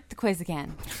 Let's start the quiz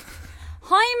again.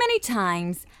 How many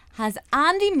times has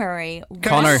Andy Murray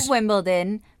Connor. won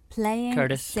Wimbledon playing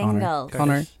Curtis. singles?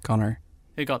 Connor.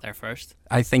 Who got there first?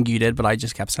 I think you did, but I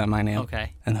just kept saying my name.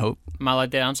 Okay. And hope. Am I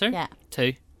allowed to answer? Yeah.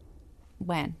 2.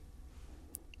 When?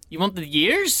 You want the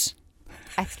years?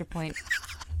 Extra point.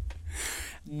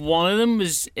 One of them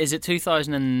was, is it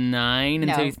 2009?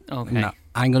 No. Okay. No,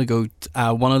 I'm gonna go.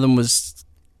 One of them was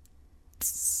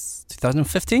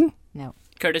 2015, No.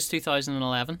 Curtis,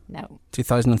 2011. No.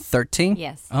 2013.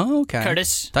 Yes. Oh, okay.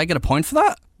 Curtis, Did I get a point for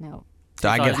that? No. Did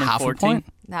I get half a 2014? point?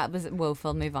 That was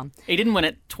woeful. Move on. he didn't win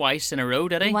it twice in a row,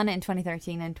 did He he? won it in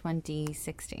 2013 and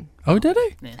 2016 Oh, did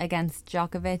he? against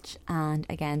Djokovic and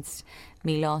against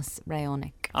Milos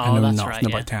Raonic. Oh, I know that's nothing right.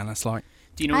 about Yeah. tennis, like.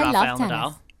 Do you know I Rafael love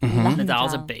Nadal? tennis. Love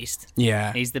Nadal's a Nadal. beast.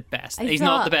 Yeah. He's the best. I He's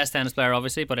not thought- the best tennis player,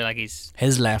 obviously, but he's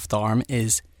His left arm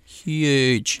is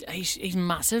huge. he's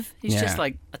massive. He's Yeah. just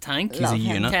like a tank. He's a And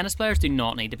unit. Tennis players do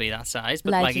not need to be that size,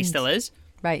 but like he Legend. still is.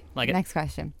 Right. Like it. Next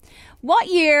question. What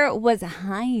year was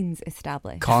Heinz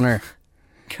established? Connor.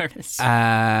 Curtis.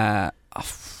 I'm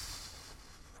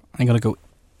gonna go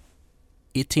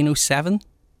 1807.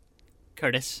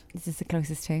 Curtis. Is this the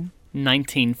closest to?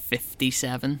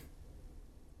 1957.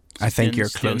 I think Doing- you're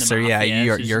doing the closer. math, Yeah,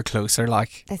 yeah, you're closer.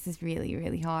 Like This is really,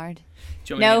 really hard.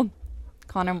 Do you want me to No.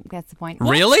 Connor gets the point.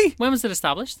 really? get- When was it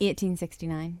established?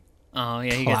 1869. Oh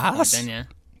yeah, he gets the point Class. then. Yeah.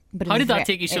 But it How was did that ve-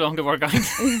 take you so it- long to work out?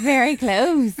 It was very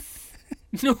close.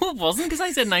 No, it wasn't because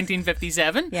I said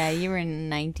 1957. Yeah, you were in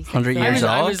 96. 100 I years was,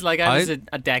 I old. was like, I was a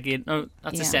decade. No,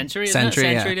 that's Yeah. a century. Isn't Century,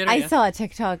 it? yeah. Century. I yeah. saw a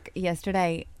TikTok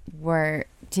yesterday where,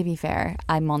 to be fair,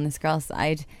 I'm on this girl's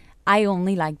side. I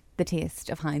only like the taste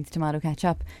of Heinz tomato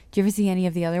ketchup. Do you ever see any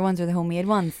of the other ones or the homemade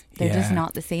ones? They're just Yeah.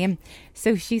 not the same.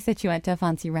 So she said she went to a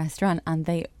fancy restaurant and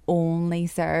they only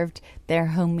served their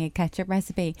homemade ketchup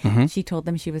recipe. She told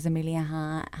them she was Amelia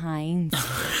Heinz,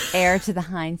 heir to the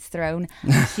Heinz throne,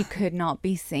 and she could not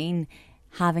be seen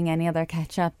having any other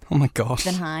ketchup Oh my gosh.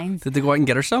 than Heinz, Did they go out and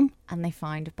get her some? and they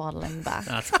found a bottle in the back.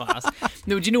 That's class.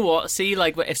 No, do you know what? See,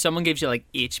 like, if someone gives you like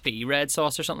HP red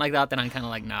sauce or something like that, then I'm kind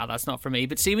of like, nah, that's not for me.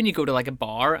 But see, when you go to like a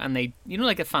bar and they, you know,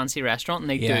 like a fancy restaurant and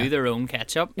they Yeah. do their own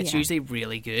ketchup, it's Yeah. usually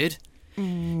really good. Do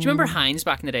you remember Heinz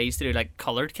back in the day used to do like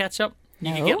coloured ketchup?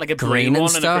 You could No. get like a Green blue and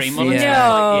one and a stuff. green one. Yeah. And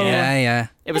stuff. Like, Yeah, yeah.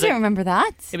 It I was don't like, remember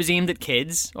that. it was aimed at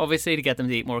kids, obviously, to get them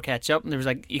to eat more ketchup. And there was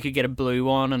like, you could get a blue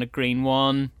one and a green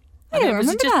one. I don't Was it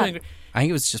remember just that. blue and green? I think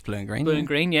it was just blue and green. Blue yeah. and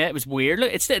green, yeah. It was weird.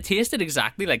 Like, it tasted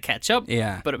exactly like ketchup.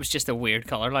 Yeah. But it was just a weird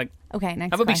colour. Like, Okay,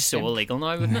 next that would be question. so illegal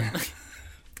now, wouldn't it?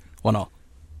 1-0.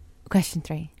 Question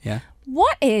 3. Yeah.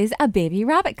 What is a baby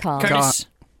rabbit called? Curtis.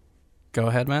 Go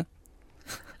ahead, man.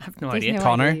 I have no There's idea. no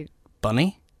Connor? idea.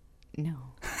 Bunny? No.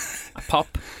 A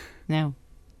pup. No.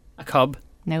 A cub.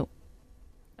 No.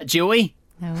 A joey.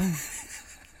 No.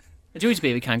 A joey's a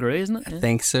baby kangaroo, isn't it? I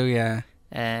think so, yeah.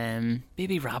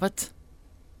 Baby rabbit.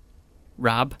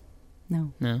 Rab.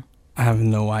 No. No. I have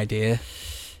no idea.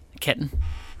 A kitten.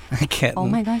 A kitten. Oh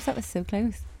my gosh, that was so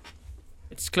close.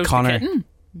 It's close Connor. to kitten.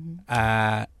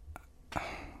 A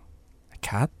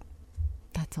cat?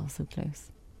 That's also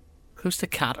close. Close to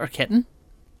cat or kitten.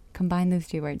 Combine those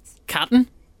two words. Catten.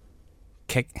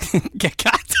 Kick. Get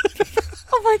cat.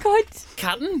 Oh my god.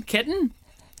 Catten. Kitten.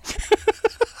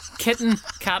 Kitten.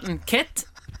 Catten. Kit.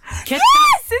 Kit.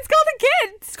 Yes, it's called a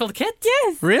kid. It's called a kit.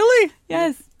 Yes. Really?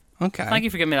 Yes. Okay. Thank you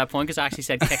for giving me that point because I actually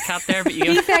said Kit Kat there, but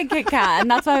You you. said Kit Kat,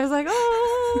 and that's why I was like,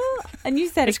 oh. And you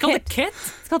said It's a called a kit. kit.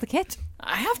 It's called a kit.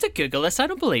 I have to Google this. I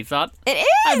don't believe that. It is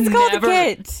I've called never,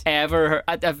 a kit. Ever heard,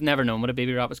 I've never known what a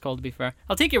baby rabbit's called, to be fair.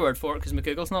 I'll take your word for it because my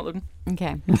Google's not loading.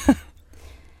 Okay. Are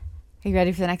you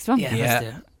ready for the next one? Yeah. Let's do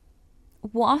it.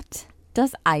 What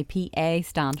does IPA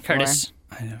stand Curtis.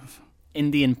 I have.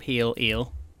 Indian Pale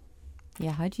Ale. for?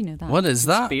 Yeah, how do you know that? What is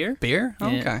that? beer. Beer? Yeah.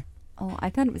 Okay. Oh, I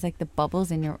thought it was like the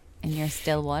bubbles in your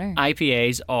still water.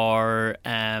 IPAs are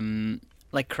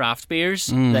like craft beers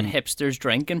that hipsters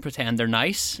drink and pretend they're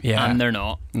nice, Yeah. and they're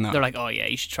not. No. They're like, oh yeah,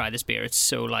 you should try this beer. It's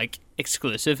so like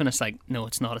exclusive, and it's like, no,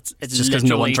 it's not. It's just 'cause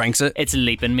no one literally- drinks it. It's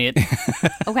leaping, mate.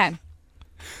 Okay.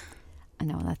 I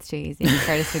know that's too easy.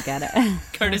 Curtis would get it.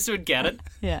 Curtis would get it.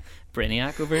 Yeah.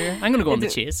 Brainiac over here. I'm gonna go on the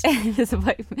chase. It's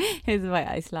about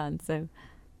Iceland, so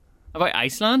About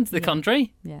Iceland, the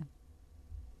country. yeah.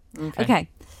 Okay. Okay.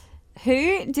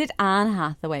 Who did Anne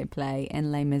Hathaway play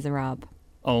in Les Miserables?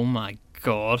 Oh my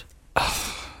god.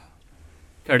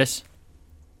 Curtis.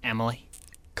 Emily.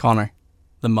 Connor.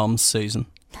 The mum's Susan.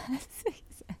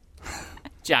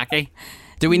 Jackie.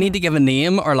 Do we need to give a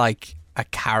name or like a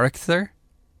character?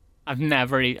 I've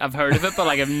heard of it, but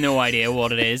like I've no idea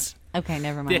what it is. Okay,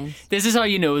 never mind. This is how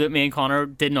you know that me and Connor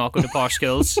did not go to posh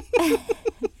schools.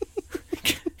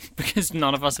 Because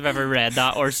none of us have ever read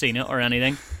that or seen it or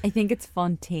anything. I think it's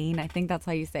Fontaine. I think that's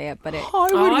how you say it, but it. How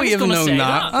would I we was have gonna known say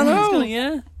that? I I was know. gonna-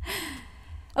 yeah.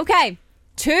 Okay.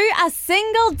 To a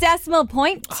single decimal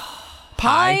point,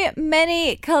 how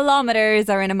many kilometers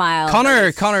are in a mile?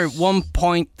 Connor,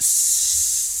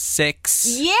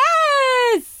 1.6.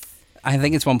 Yes! I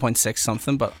think it's 1.6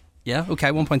 something, but yeah, okay,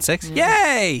 1.6.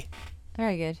 Yay!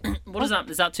 Very good. What is that?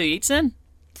 Is that 2 each then?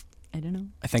 I don't know.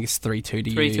 I think it's 3-2 to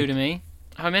you. 3-2 to me.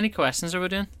 How many questions are we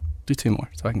doing? Do 2 more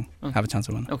so I can have a chance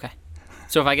of winning. Okay.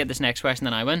 So if I get this next question,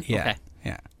 then I win? Yeah, Okay.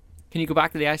 yeah. Can you go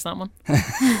back to the Iceland one?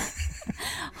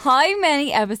 How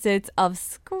many episodes of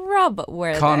Scrub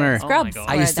were Connor. there? Oh my Scrubs God.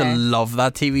 I were used to there. love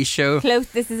that TV show. Close.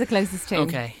 This is the closest to.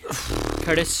 Okay.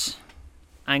 Curtis,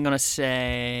 I'm going to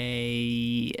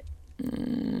say...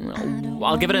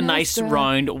 I'll give it a nice Scrub.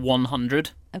 round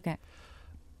 100. Okay.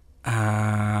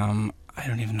 I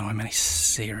don't even know how many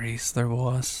series there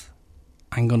was.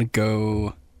 I'm gonna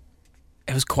go.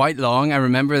 It was quite long. I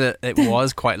remember that it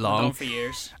was quite Long long. for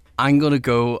years. I'm gonna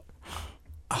go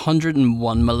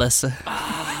 101, Melissa.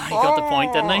 He got the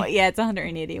point, didn't Oh, he? yeah, it's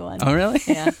 181. Oh really?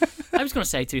 Yeah. I was going to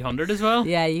say 200 as well.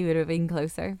 Yeah, you would have been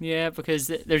closer. Yeah, because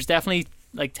there's definitely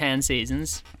like 10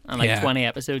 seasons and like Yeah. 20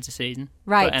 episodes a season.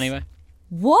 Right. But anyway.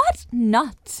 What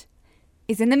nut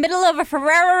is in the middle of a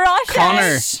Ferrero Rocher?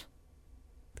 Connor.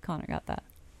 Connor got that.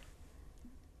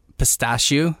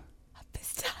 Pistachio.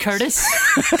 Curtis.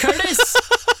 Curtis. Curtis.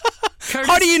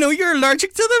 How do you know you're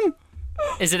allergic to them?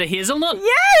 Is it a hazelnut?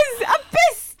 Yes, a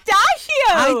pistachio.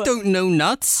 I don't know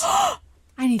nuts.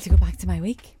 I need to go back to my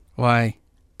week. Why?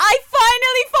 I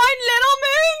finally found Little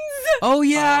Moons. Oh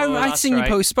yeah, Oh, I've that's seen you right.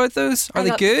 post about those. Are I they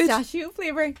got good? Pistachio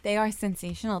flavor. They are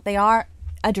sensational. They are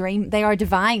a dream. They are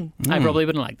divine. I probably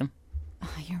wouldn't like them. Oh,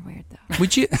 you're weird though.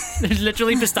 Would you? There's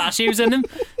literally pistachios in them.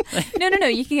 No.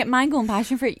 You can get mango and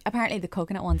passion fruit. Apparently, the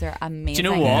coconut ones are amazing. Do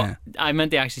you know what? Yeah. I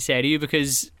meant to actually say to you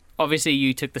because obviously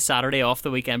you took the Saturday off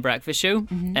the weekend breakfast show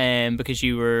because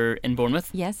you were in Bournemouth.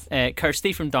 Yes.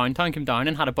 Kirsty from downtown came down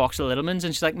and had a box of Littlemans,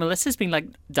 and she's like, Melissa's been like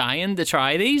dying to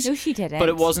try these. No, she didn't. But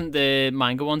it wasn't the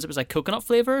mango ones, it was like coconut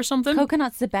flavour or something.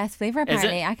 Coconut's the best flavour,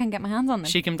 apparently. I can't get my hands on them.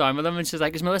 She came down with them and she's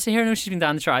like, is Melissa here? No, she's been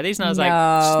down to try these. And I was like,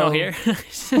 she's not here.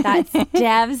 That's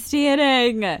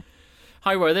devastating.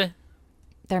 How were they?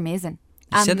 They're amazing.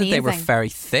 You said that they were very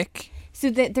thick. So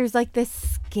there's like this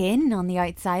skin on the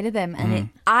outside of them, and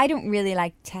I don't really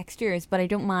like textures, but I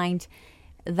don't mind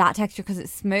that texture because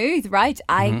it's smooth, right?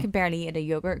 I could barely eat a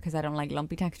yogurt because I don't like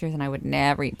lumpy textures, and I would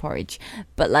never eat porridge.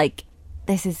 But like,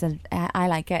 this is I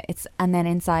like it. And then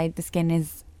inside the skin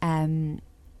is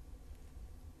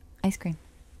ice cream.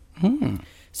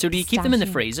 So do you keep them in the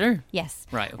freezer? Yes.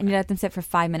 Right. Okay. And you let them sit for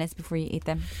 5 minutes before you eat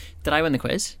them. Did I win the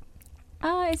quiz?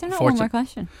 Is there not one more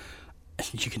question?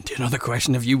 You can do another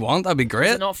question if you want. That'd be great.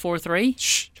 Is it not 4-3?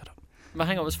 Shh, shut up. Well,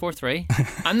 hang on, it was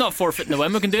 4-3. I'm not forfeiting the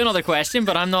win. We can do another question,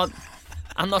 but I'm not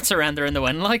surrendering the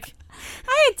win. Like,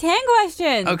 I had 10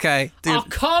 questions. Okay. oh,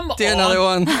 come on. Do another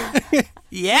one.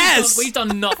 Yes. We've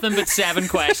done nothing but 7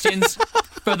 questions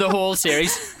for the whole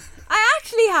series. I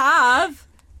actually have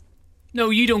No,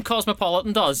 you don't.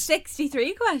 Cosmopolitan does.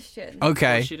 63 questions.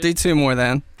 Okay. Do 2 more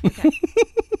then.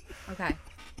 Okay.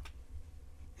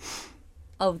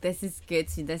 Oh, this is good.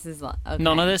 See, this is what. Okay.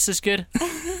 None of this is good.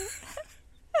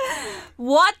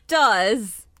 What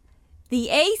does the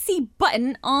AC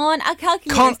button on a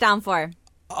calculator stand for?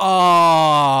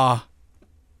 Oh.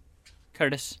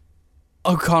 Curtis.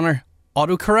 O'Connor.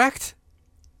 Autocorrect?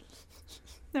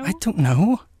 No. I don't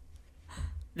know.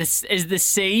 This is the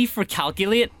C for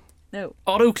calculate. No.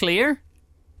 Auto clear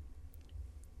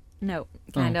No.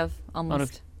 Kind of.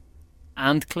 Almost.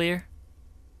 and clear.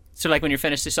 So like when you're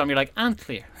finished the sum, you're like, and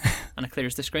clear, and it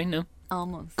clears the screen. No.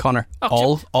 Almost. Connor.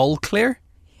 Oh, all clear?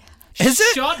 Is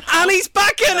it? Shut up. And he's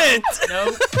back in it!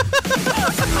 No.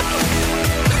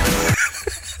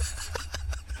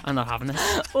 I'm not having this.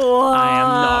 Whoa. I am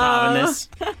not having this.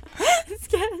 It's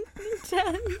getting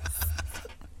intense.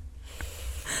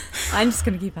 I'm just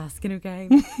going to keep asking, okay?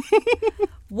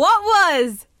 What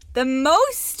was the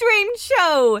most streamed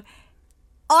show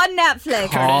on Netflix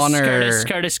Connor.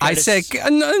 Curtis. I said... I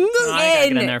gotta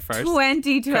in get in there first.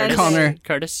 2020? Connor.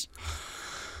 Curtis.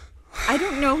 I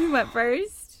don't know who went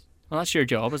first. Well, that's your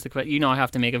job as the quiz. You now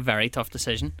have to make a very tough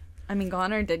decision. I mean,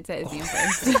 Connor did say his name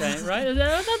first. Okay, right?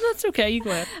 That's okay. You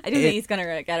go ahead. I don't think he's going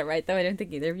to get it right, though. I don't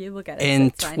think either of you will get it. In so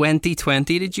it's fine.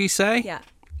 2020, did you say? Yeah.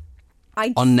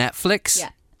 On Netflix? Yeah.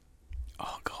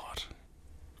 Oh, God.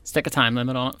 Stick a time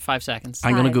limit on it. 5 seconds.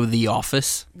 I'm going to 5. go The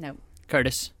Office. No.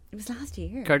 Curtis. It was last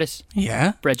year. Curtis.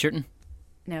 Yeah? Bridgerton.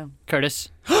 No, Curtis.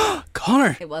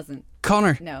 Connor. it wasn't.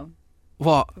 Connor. No.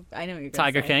 What? I know what you're going to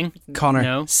Tiger say. King. Connor.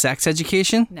 No. Sex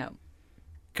Education? No.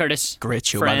 Curtis. Great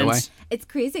show, Friends. by the way. It's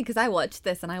crazy because I watched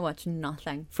this and I watched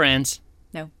nothing. Friends.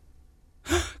 No.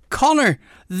 Connor.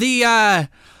 The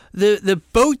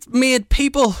boat made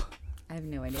people I have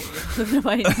no idea. No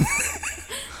idea.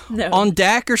 No. on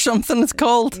deck or something it's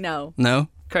called. No. No?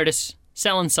 Curtis.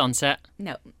 Selling Sunset.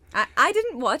 No. I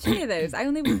didn't watch any of those. I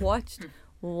only watched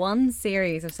one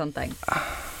series of something.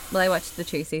 Well, I watched the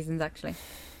 2 seasons, actually.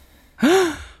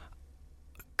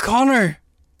 Connor.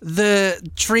 The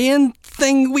train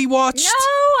thing we watched.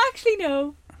 No, actually,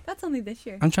 no. That's only this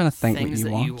year. I'm trying to think Things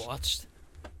what that you you watched. watched.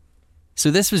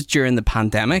 So this was during the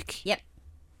pandemic. Yep.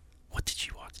 What did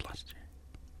you watch last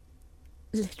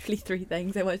year? Literally 3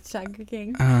 things. I watched Tiger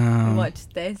King. I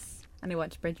watched this. And I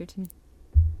watched Bridgerton.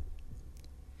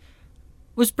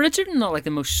 Was Bridgerton not like the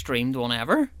most streamed one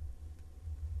ever?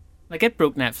 Like it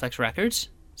broke Netflix records.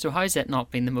 So how has it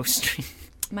not been the most streamed?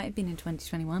 Might have been in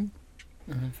 2021.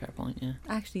 Fair point, yeah.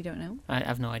 I actually don't know. I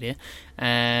have no idea.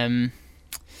 I'm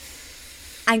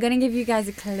going to give you guys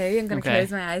a clue. I'm going to Okay.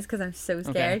 close my eyes because I'm so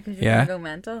scared because you're Yeah. going to go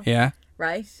mental. Yeah.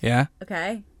 Right? Yeah.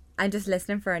 Okay. I'm just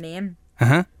listening for a name.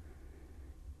 Uh-huh.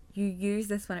 You use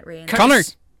this when it rains. Connor.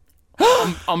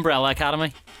 Umbrella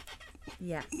Academy.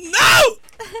 Yeah. No!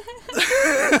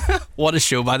 What a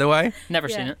show, by the way. Never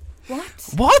Yeah. seen it. What?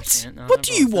 What? seen it, no, What I've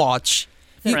do you watched it.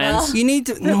 watch? Friends. You need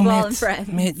to Football mate, and Friends.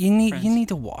 mate. You need Friends.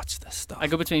 to watch this stuff. I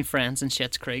go between Friends and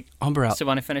Schitt's Creek. Umbrella. So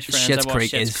when I finish Friends, Schitt's I watch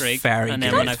Creek Schitt's is Creek. very and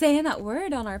then good. when Stop I saying that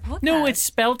word on our podcast. No, it's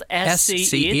spelled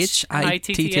SCHITTS.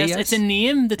 SCHITTS. It's a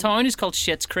name. The town is called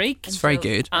Schitt's Creek. It's very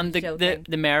good. And the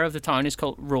Joking. mayor of the town is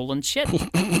called Roland Shit.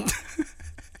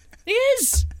 He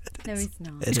is. No, he's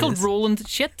not. It's called Roland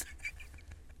Shit.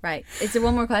 Right. Is there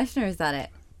one more question or is that it?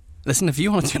 Listen, if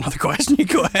you want to do another question, you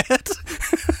go ahead.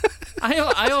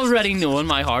 I already know in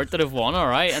my heart that I've won, all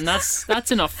right, and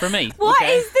that's enough for me. What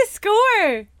okay? is the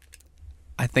score?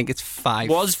 I think it's 5-4.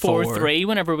 Was 4-3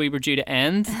 whenever we were due to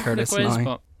end Curtis the quiz, now.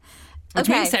 but which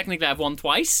means technically I've won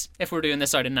twice if we're doing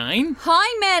this out of 9.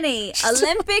 How many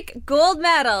Olympic gold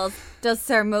medals does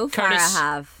Sir Mo Farah Curtis.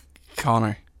 have?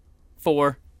 Connor.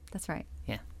 4. That's right.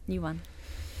 Yeah. You won.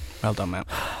 Well done, mate.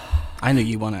 I knew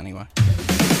you won anyway.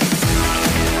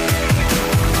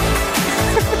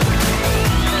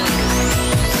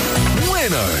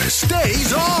 Winner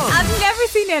stays on. I've never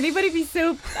seen anybody be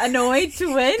so annoyed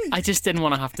to win. I just didn't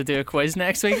want to have to do a quiz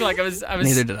next week. Like I was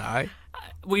Neither did I.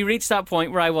 We reached that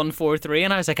point where I won 4-3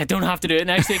 and I was like, I don't have to do it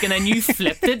next week, and then you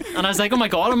flipped it and I was like, oh my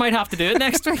god, I might have to do it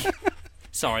next week.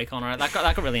 Sorry, Connor, that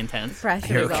got really intense.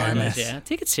 Pressure You're is okay, on. miss. Yeah,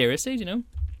 take it seriously, you know.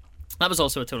 That was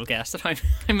also a total guess at how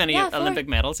many Yeah, 4. Olympic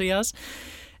medals he has.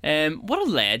 What a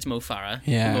ledge, Mo Farah.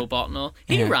 Yeah. Mo Botnell.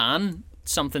 He Yeah. ran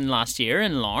something last year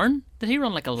in Larne. Did he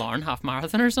run like a Larne half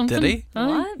marathon or something? Did he? Aye,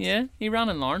 What? Yeah, he ran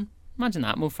in Larne. Imagine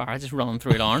that, Mo Farah just running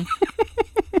through Larne.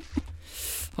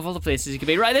 Of all the places you could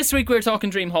be. Right, this week we're talking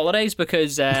dream holidays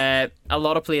because a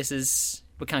lot of places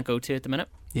we can't go to at the minute.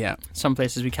 Yeah. Some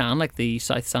places we can, like the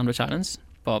South Sandwich Islands,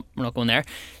 but we're not going there.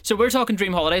 So we're talking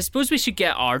dream holidays. Suppose we should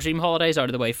get our dream holidays out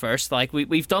of the way first. Like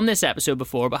we've done this episode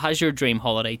before, but has your dream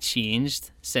holiday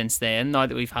changed since then? Now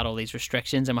that we've had all these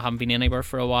restrictions and we haven't been anywhere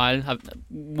for a while,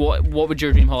 what would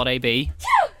your dream holiday be?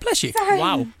 Bless you. Sorry.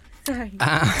 Wow, Sorry.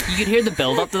 you could hear the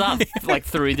build up to that like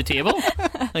through the table.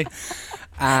 Like,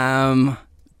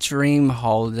 Dream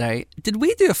holiday. Did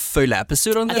we do a full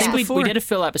episode on I this think before? we did a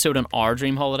full episode on our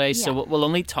dream holidays, so Yeah. we'll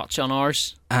only touch on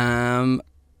ours.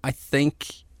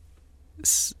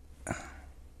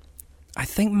 I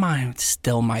think mine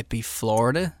still might be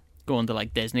Florida. Going to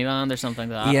like Disneyland or something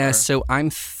like that. Yeah, or- so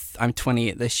I'm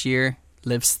 28 this year,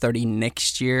 lives 30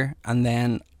 next year, and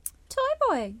then Toy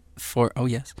boy. oh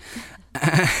yes.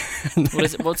 what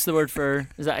is it? What's the word for?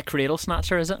 Is that a cradle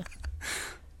snatcher? Is it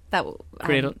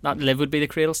cradle? That Liv would be the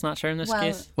cradle snatcher in this well,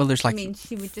 case. Well, there's like I mean,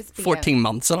 she would just be 14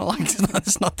 months on it. Like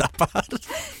it's not that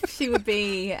bad. She would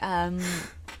be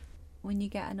when you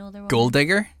get an older one. Gold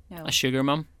digger, No, A sugar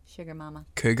mum. sugar mama.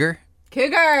 cougar.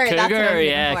 Cougar. That's what I was looking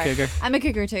Yeah, for. cougar. I'm a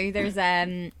cougar too. There's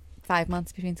 5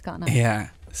 months between Scott and I. Yeah.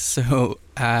 So,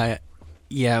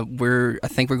 yeah, I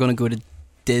think we're going to go to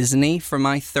Disney for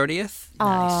my 30th. Oh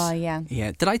Nice. yeah.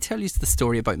 Yeah. Did I tell you the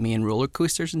story about me and roller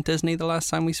coasters in Disney the last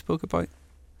time we spoke about?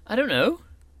 I don't know.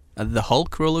 The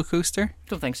Hulk roller coaster.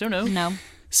 Don't think so. No. No.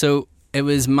 So it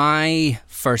was my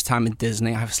first time at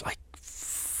Disney. I was like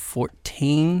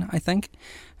 14, I think.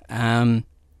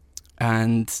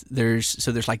 And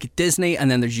there's like Disney,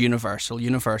 and then there's Universal.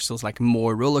 Universal's like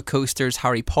more roller coasters,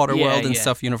 Harry Potter Yeah, World and yeah.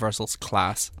 stuff. Universal's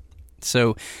class.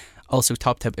 So also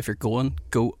top tip, if you're going,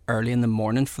 go early in the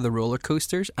morning for the roller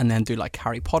coasters, and then do like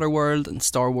Harry Potter World and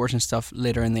Star Wars and stuff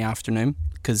later in the afternoon,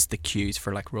 because the queues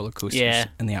for like roller coasters Yeah.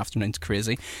 in the afternoon's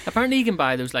crazy. Apparently, you can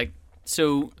buy those like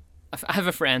so. I have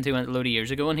a friend who went a load of years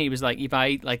ago, and he was like, you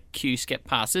buy like queue skip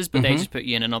passes, but they just put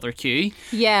you in another queue.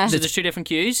 Yeah. So there's 2 different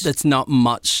queues. That's not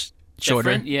much shorter.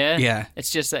 Different, yeah. Yeah. It's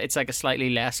just that it's like a slightly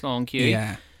less long queue.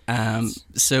 Yeah.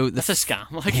 So the That's a scam.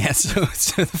 Like, yeah, so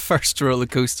the first roller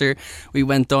coaster we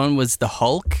went on was the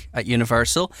Hulk at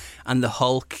Universal, and the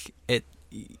Hulk,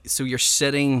 so you're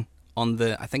sitting on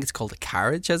I think it's called a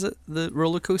carriage, is it, the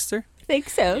roller coaster? I think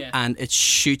so. Yeah. And it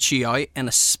shoots you out in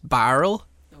a spiral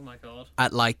Oh my god.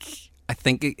 at like, I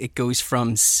think it goes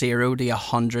from 0 to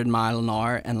 100 mile an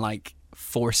hour in like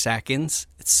 4 seconds.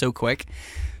 It's so quick.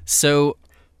 So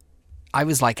I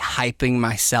was like hyping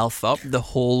myself up the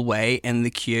whole way in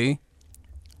the queue,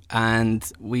 and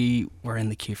we were in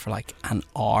the queue for like an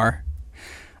hour,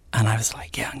 and I was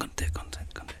like, yeah, I'm gonna do it.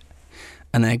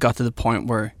 And then it got to the point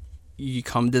where you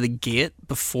come to the gate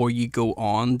before you go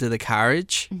on to the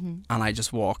carriage, and I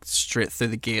just walked straight through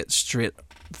the gate, straight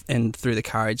in through the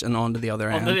carriage and onto the other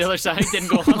end. On the other side, didn't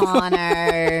go on.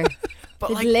 Connor. But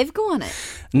Did like, Liv go on it?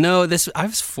 No, I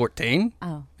was 14.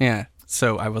 Oh. Yeah,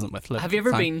 so I wasn't with Liv. have you at the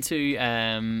ever time. been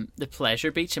to the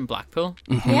Pleasure Beach in Blackpool?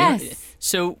 Yes.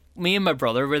 So me and my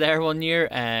brother were there one year.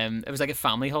 It was like a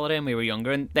family holiday, and we were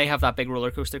younger. And they have that big roller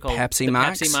coaster called Pepsi the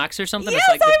Max? Pepsi Max or something. Yes, It's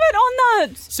like I went on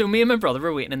that. so me and my brother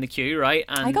were waiting in the queue, right?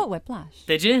 And I got whiplash.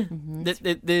 Did you?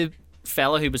 The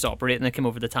fella who was operating it came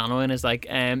over the tannoy and is like,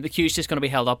 the queue's just going to be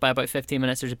held up by about 15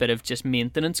 minutes. There's a bit of just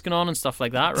maintenance going on and stuff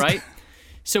like that, right?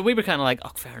 So we were kind of like, oh,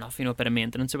 fair enough, a bit of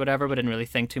maintenance or whatever, but didn't really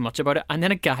think too much about it. And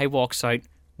then a guy walks out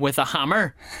with a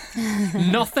hammer.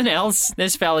 Nothing else.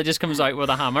 This fella just comes out with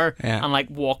a hammer Yeah. and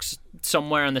like walks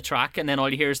somewhere on the track, and then all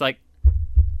you hear is like,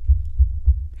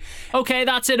 okay,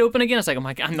 that's it, open again. It's like,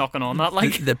 I'm not going on that.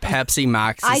 Like the Pepsi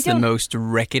Max is the most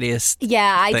ricketiest.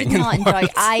 Yeah, I thing did not in the enjoy.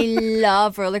 world. I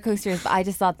love roller coasters, but I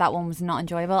just thought that one was not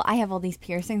enjoyable. I have all these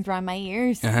piercings around my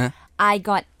ears. I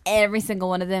got every single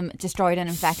one of them destroyed and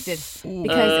infected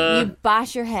because you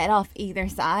bash your head off either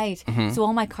side. So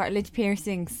all my cartilage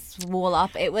piercings swole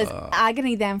up. It was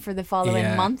agony then for the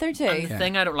following month or two. And the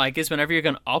thing I don't like is whenever you're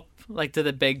going up, like to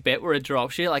the big bit where it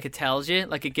drops you, like it tells you,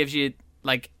 like it gives you,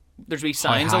 like there's wee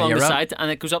signs along the side,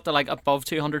 and it goes up to like above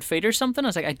 200 feet or something. I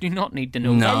was like, I do not need to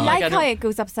know that. I like how it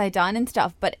goes upside down and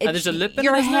stuff, but there's a lip in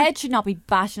your it, isn't head should not be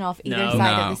bashing off either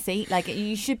side of the seat. Like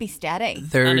you should be steady.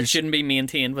 And it shouldn't be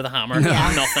maintained with a hammer.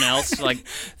 Nothing else. Like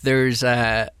there's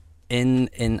in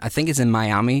I think it's in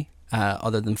Miami,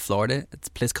 other than Florida. It's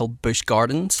a place called Busch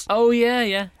Gardens. Oh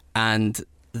yeah. And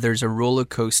there's a roller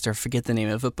coaster. Forget the name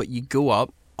of it, but you go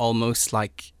up almost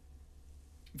like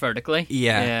vertically.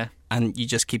 Yeah. And you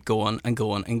just keep going and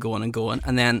going and going and going.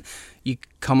 And then you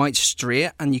come out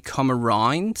straight and you come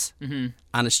around and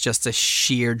it's just a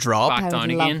sheer drop. Back down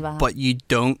again. That. But you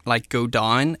don't like go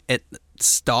down. It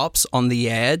stops on the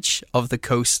edge of the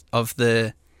coast of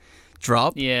the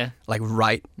drop. Yeah. Like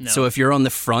right. No. So if you're on the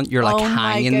front, you're like Oh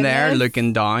my hanging there goodness.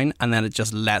 looking down, and then it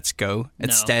just lets go. It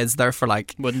No. stays there for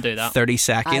like Wouldn't do that. 30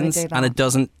 seconds. do that. And it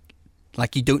doesn't,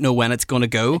 like you don't know when it's going to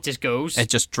go. It just goes. It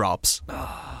just drops.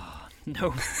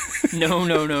 No. I'd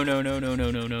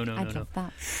love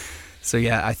that. So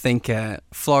yeah, I think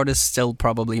Florida's still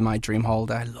probably my dream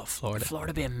holiday. I love Florida.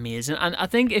 Florida be amazing, and I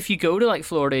think if you go to like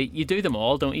Florida, you do them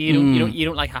all, don't you? You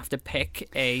don't like have to pick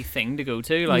a thing to go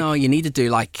to. Like No, you need to do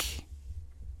like,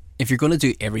 if you're going to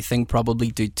do everything,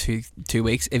 probably do 2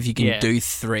 weeks. If you can do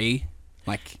 3,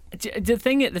 like the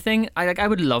thing, I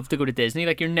would love to go to Disney.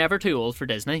 Like you're never too old for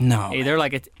Disney. No. Either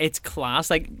like it's class.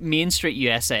 Like Main Street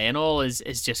USA and all is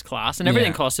just class, and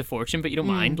everything costs a fortune, but you don't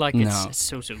mind. Like it's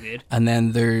so good. And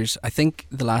then there's, I think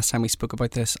the last time we spoke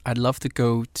about this, I'd love to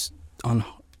go on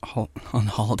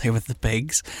holiday with the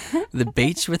pigs. The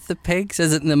beach with the pigs.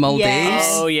 Is it in the Maldives? Yes.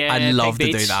 Oh yeah, I'd love to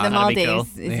Big do Beach. that. The That'd be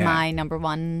Maldives cool. is Yeah. my number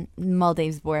one.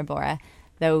 Maldives, Bora Bora.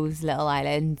 Those little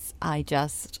islands, I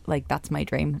just like. That's my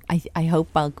dream. I hope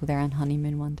I'll go there on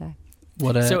honeymoon one day.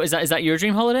 What So is that your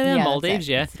dream holiday then? Yeah, Maldives, that's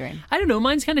it. yeah. That's the dream. I don't know,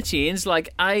 mine's kind of changed. Like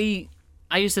I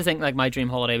used to think like my dream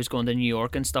holiday was going to New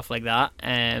York and stuff like that,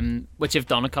 which I've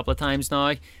done a couple of times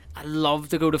now. I love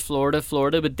to go to Florida.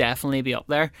 Florida would definitely be up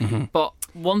there. But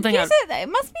one thing, It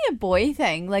must be a boy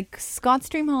thing. Like Scott's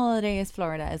dream holiday is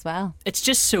Florida as well. it's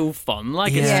just so fun.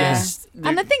 Like Yeah. it's just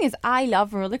And the thing is, I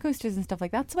love roller coasters and stuff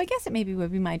like that. So I guess it maybe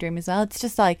would be my dream as well. It's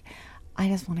just like I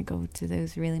just want to go to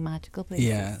those really magical places.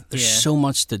 Yeah, there's Yeah. so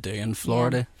much to do in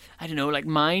Florida. I don't know. Like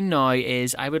mine now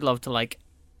is I would love to like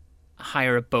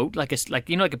hire a boat, like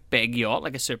a big yacht,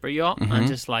 like a super yacht, and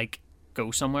just like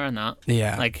go somewhere in that.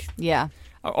 Yeah. Like Yeah.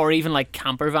 or even like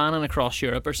camper vanning across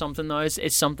Europe or something. Now is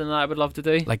something that I would love to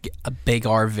do. Like a big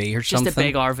RV or Just something. a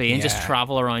big RV and just Yeah.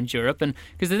 travel around Europe, and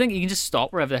because the thing you can just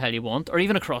stop wherever the hell you want, or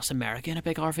even across America in a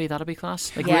big RV. That'd be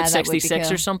class, like Yeah, Route that would be 66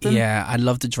 or cool. something. Yeah, I'd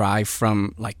love to drive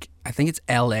from like, I think it's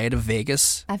LA to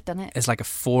Vegas. I've done it. It's like a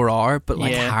 4 hour, but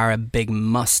like Yeah. hire a big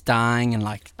Mustang and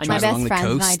like And My drive along best the friend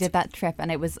coast. and I did that trip,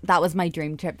 and that was my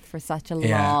dream trip for such a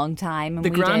Yeah. long time. And The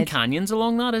we Grand did, Canyon's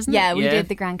along that, isn't it? Yeah, we did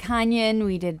the Grand Canyon.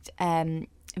 We did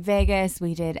Vegas.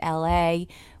 We did LA.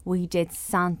 We did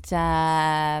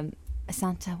Santa.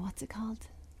 What's it called?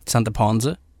 Santa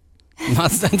Ponza.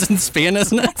 That's in Spain,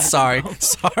 isn't it? Sorry.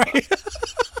 Sorry.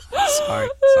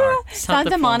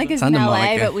 Santa Monica's Santa in LA,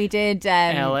 Monica. but we did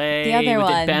LA. the other we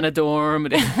one. did Benidorm. We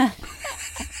did-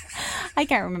 I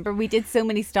can't remember. We did so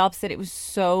many stops that it was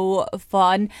so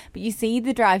fun. But you see,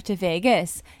 the drive to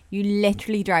Vegas, you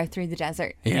literally drive through the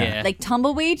desert. Yeah. Like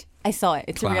tumbleweed, I saw it.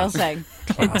 It's a real Class. thing.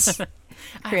 Class. I have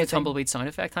a Crazy. tumbleweed sound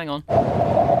effect. Hang on.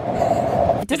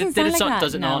 It doesn't sound like that.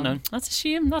 Does it not? No. That's a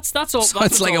shame. That's all. So that's it's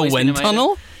what's like a always been wind in my head.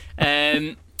 tunnel?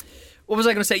 What was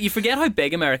I going to say? You forget how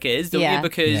big America is, don't Yeah. you?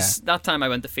 Because Yeah. that time I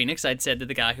went to Phoenix, I'd said to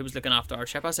the guy who was looking after our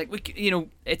trip, I was like,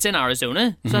 it's in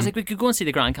Arizona. So I was like, we could go and see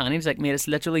the Grand Canyon. He's like, mate, it's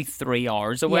literally 3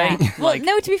 hours away. Yeah. Well, Like,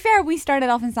 no, to be fair, we started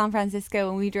off in San Francisco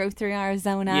and we drove through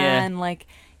Arizona Yeah. and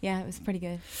it was pretty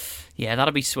good. yeah,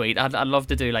 that'd be sweet. I'd love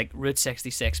to do like Route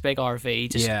 66, big RV,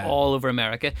 just Yeah. all over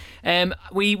America.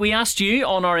 We asked you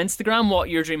on our Instagram what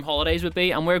your dream holidays would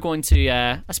be, and we're going to,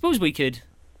 I suppose we could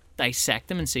dissect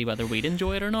them and see whether we'd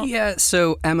enjoy it or not. Yeah,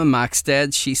 so Emma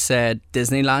Maxted, she said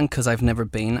Disneyland because I've never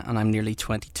been and I'm nearly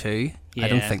 22. I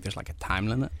don't Yeah. think there's like a time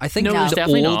limit. I think No, there's the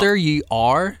definitely not. older you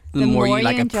are, the more you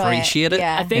like enjoy it. appreciate it.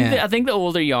 Yeah. I think the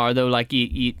older you are though, like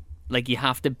you like you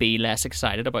have to be less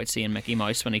excited about seeing Mickey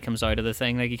Mouse when he comes out of the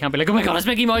thing. Like you can't be like, oh my god, it's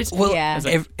Mickey Mouse. Well,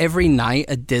 Yeah. every night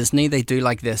at Disney they do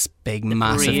like this big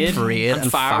massive parade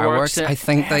and fireworks. I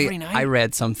think I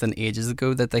read something ages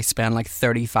ago that they spend like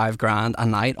 35 grand a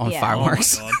night on Yeah.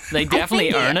 fireworks. Oh my God. They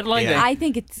definitely earn it. Like I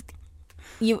think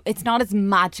it's not as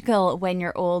magical when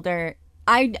you're older.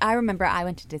 I remember I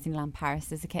went to Disneyland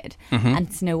Paris as a kid,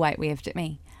 and Snow White waved at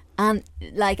me. And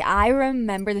like I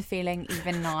remember the feeling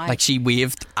even now. Like she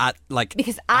waved at like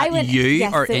Because I at went- you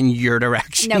yes, or so- in your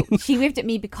direction. No, she waved at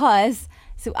me because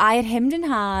so I had hemmed and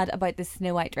had about this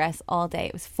Snow White dress all day.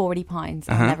 It was £40.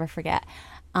 I'll never forget,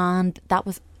 and that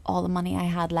was all the money I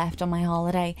had left on my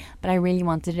holiday. But I really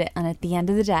wanted it, and at the end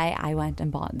of the day, I went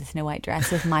and bought the Snow White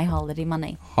dress with my holiday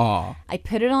money. Aw. I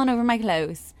put it on over my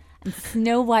clothes, and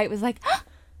Snow White was like,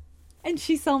 and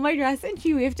she saw my dress and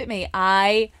she waved at me.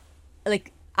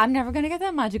 I'm never gonna get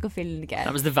that magical feeling again.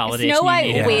 That was the validation If Snow you White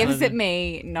needed. waves at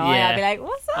me. No, Yeah. I'll be like,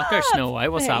 "What's up?" Okay, Snow White,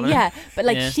 what's happening? Yeah, but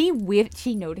like Yeah. she waved.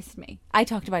 She noticed me. I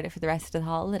talked about it for the rest of the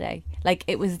holiday. Like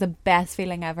it was the best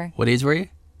feeling ever. What age were you?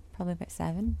 Probably about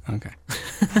 7. Okay.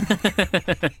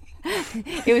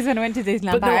 It was when I went to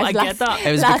Disneyland But no, Paris I get that.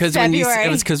 It was last because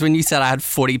February. when you said I had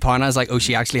 £40, I was like, oh,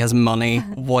 she actually has money.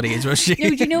 What age was she? No,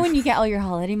 do you know when you get all your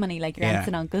holiday money, like your Yeah. aunts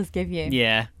and uncles give you?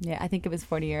 Yeah. Yeah, I think it was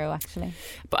 €40 actually.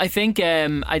 But I think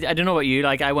I don't know about you.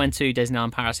 Like I went to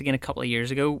Disneyland Paris again a couple of years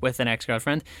ago with an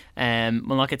ex-girlfriend.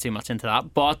 We'll not get too much into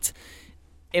that, but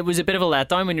it was a bit of a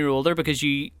letdown when you're older because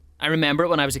I remember it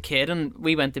when I was a kid and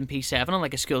we went in P7 on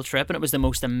like a school trip and it was the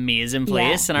most amazing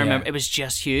place. Yeah. And I remember Yeah. it was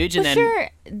just huge. Well, And then sure,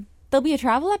 there'll be a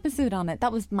travel episode on it.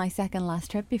 That was my second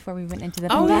last trip before we went into the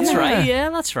oh, pandemic. that's right. Yeah,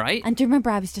 that's right. And do you remember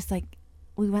I was just like,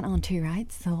 we went on 2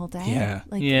 rides the whole day. Yeah.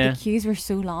 Like Yeah. the queues were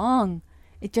so long.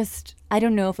 It just, I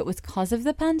don't know if it was because of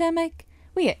the pandemic.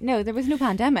 Wait, no, there was no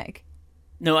pandemic.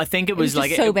 No, I think it was was like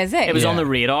just so busy. It was on Yeah. the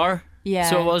radar. Yeah.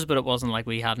 So it was, but it wasn't like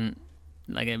we hadn't.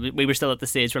 Like we were still at the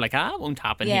stage where like it won't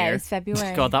happen Yeah, here. it was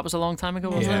February. God, that was a long time ago,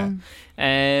 wasn't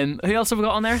Yeah. it? Who else have we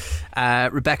got on there?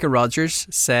 Rebecca Rogers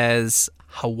says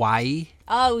Hawaii.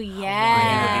 Oh, would be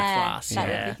yeah. class, That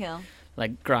yeah. would be cool.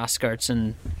 Like grass skirts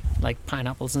and like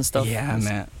pineapples and stuff. Yeah,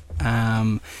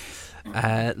 mate.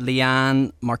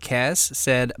 Leanne Marquez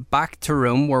said, back to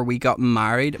Rome where we got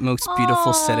married. Most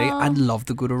beautiful city. I'd love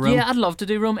to go to Rome. Yeah, I'd love to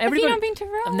do Rome. Have you not been to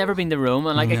Rome? I've never been to Rome,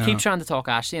 and like I No. keep trying to talk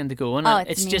Ashley into going. Oh, And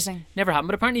it's just amazing. never happened.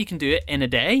 But apparently, you can do it in a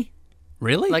day.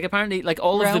 Really? Like apparently, like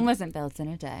all of Rome the. wasn't built in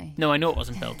a day. No, I know it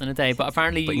wasn't built in a day, but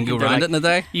apparently But you can go do, around like, it in a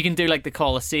day? You can do like the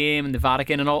Colosseum and the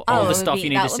Vatican and all it the would stuff be- you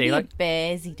need that to would see. be Like, a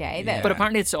busy day though. Yeah. but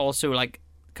apparently it's also like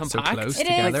compact. close It is.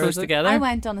 together. Like close is it? together. I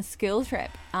went on a school trip,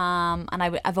 and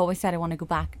I've always said I want to go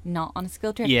back not on a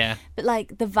school trip. Yeah. But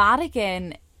like the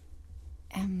Vatican,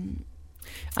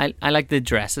 I like the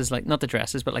dresses, like not the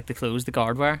dresses, but like the clothes, the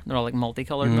guardwear. They're all like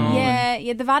multicolored and all. and-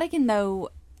 yeah, the Vatican though.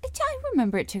 I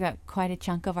remember it took out quite a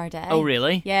chunk of our day. Oh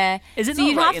really? Yeah. Is it So not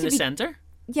you'd right have in to the be- centre?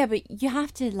 Yeah, but you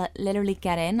have to literally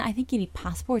get in. I think you need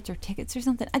passports or tickets or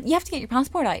something. You have to get your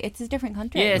passport out. It's a different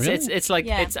country. Yeah, Really? it's like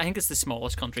Yeah. I think it's the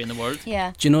smallest country in the world.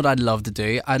 Yeah. Do you know what I'd love to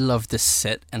do? I'd love to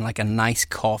sit in like a nice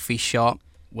coffee shop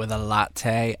with a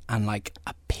latte and like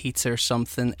a pizza or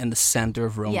something in the centre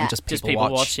of Rome Yeah. and just Just people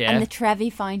people watch, yeah. And the Trevi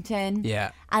Fountain.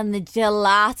 Yeah. And the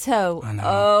gelato. I know.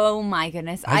 Oh my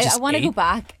goodness. I I just want to go ate.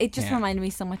 back. It just Yeah. reminded me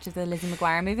so much of the Lizzie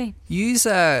McGuire movie.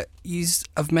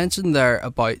 I've mentioned there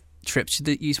about trips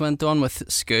that you went on with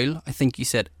school. I think you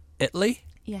said Italy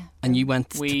Yeah. and you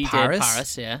went We to Paris. did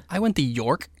Paris, yeah. I went to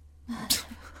York.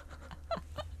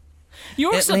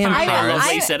 York's Italy and apparently a Paris.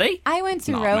 lovely city. I went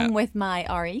to Nah, Rome man. with my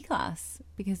RE class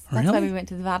because that's why Really? we went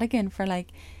to the Vatican for like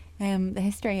the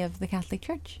history of the Catholic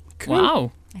Church,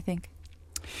 Wow. I think.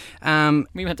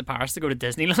 We went to Paris to go to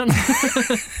Disneyland.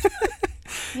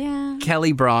 Yeah.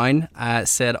 Kelly Brown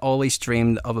said, always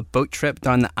dreamed of a boat trip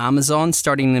down the Amazon,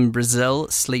 starting in Brazil,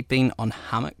 sleeping on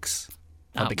hammocks.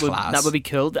 That'd be class. That would be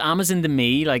cool. The Amazon to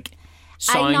me, like,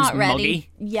 sounds I'm not ready. muggy.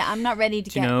 Yeah, I'm not ready to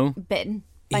Do you get know? bitten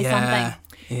by yeah,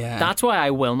 something. yeah. That's why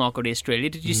I will not go to Australia.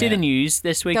 Did you see the news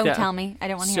this week? Don't that, tell me. I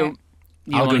don't want to So, hear it.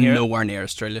 you I'll wanna go hear it? nowhere near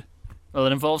Australia. Well,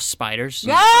 it involves spiders.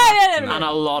 No. And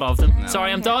a lot of them.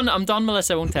 Sorry, I'm done,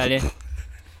 Melissa. I won't tell you.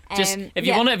 Just if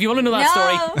you want to know that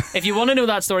story, if you want to know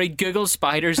that story, Google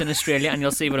spiders in Australia and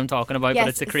you'll see what I'm talking about. Yes, but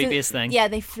it's the so- creepiest thing. Yeah,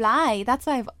 they fly. That's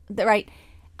why right.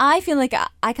 I feel like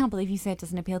I can't believe you say it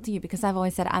doesn't appeal to you because I've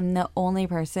always said I'm the only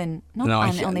person. Not No,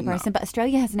 I'm the only person, but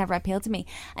Australia has never appealed to me,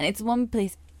 and it's one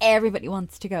place everybody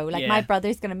wants to go. Like Yeah. my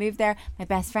brother's going to move there, my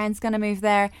best friend's going to move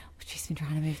there. She's been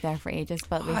trying to move there for ages,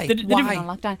 but Why? we've Why? been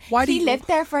on lockdown. Why do She you- lived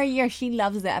there for a year. She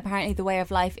loves it. Apparently the way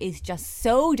of life is just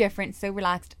so different, so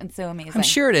relaxed and so amazing. I'm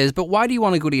sure it is, but why do you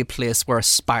want to go to a place where a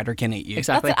spider can eat you? That's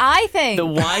Exactly. what I think.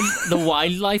 The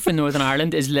wildlife in Northern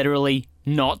Ireland is literally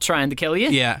not trying to kill you.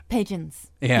 Yeah. Pigeons.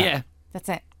 Yeah. That's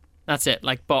it. That's it.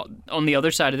 Like, but on the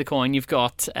other side of the coin, you've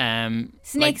got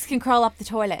Snakes can crawl up the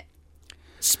toilet.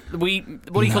 what do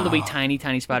you call the wee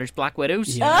tiny spiders? Black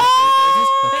widows. Yeah.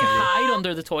 Oh! They hide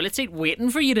under the toilet seat, waiting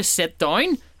for you to sit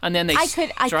down, and then they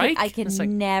strike. I could It's like,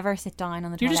 never sit down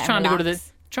on the you're toilet. just trying and to go to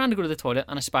relax. trying to go to the toilet,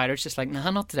 and a spider's just like, nah,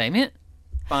 not today, mate.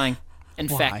 Bang,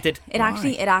 infected. It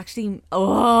actually.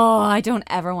 Oh, I don't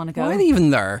ever want to go. Why are they even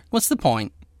there? What's the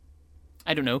point?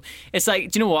 I don't know. It's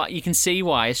like, do you know what? You can see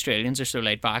why Australians are so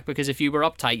laid back, because if you were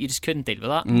uptight, you just couldn't deal with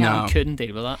that. No. You couldn't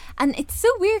deal with that. And it's so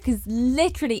weird because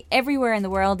literally everywhere in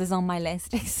the world is on my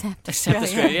list except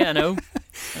Australia, I know.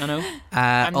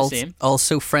 I'm the same.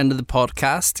 Also, friend of the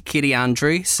podcast, Katie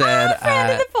Andrew, said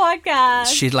friend of the podcast.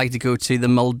 she'd like to go to the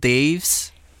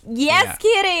Maldives. Yes,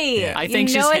 Kitty. Yeah. I think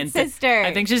you she's know hinting. it's sister.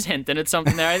 I think she's hinting at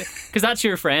something there, because that's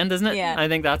your friend, isn't it? Yeah. I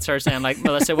think that's her saying, like,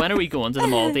 Melissa, when are we going to the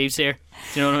Maldives here?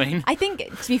 Do you know what I mean? I think,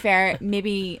 to be fair,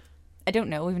 maybe, I don't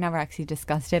know, we've never actually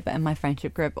discussed it, but in my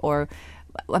friendship group, or,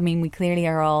 I mean, we clearly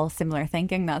are all similar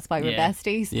thinking, that's why we're Yeah.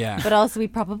 besties. Yeah. But also, we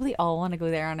probably all want to go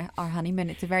there on our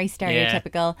honeymoon. It's a very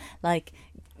stereotypical, like,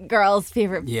 girl's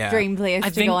favourite Yeah. dream place I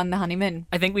to think- go on the honeymoon.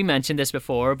 I think we mentioned this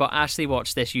before, but Ashley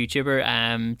watched this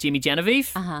YouTuber, Jamie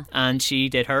Genevieve, and she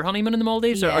did her honeymoon in the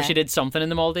Maldives, or Yeah. she did something in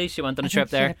the Maldives. She went on a I trip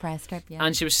think she had there. a press trip, yeah.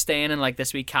 And she was staying in like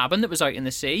this wee cabin that was out in the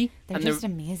sea. They're and just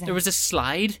amazing. There was a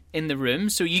slide in the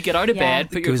room, so you get out of Yeah. bed,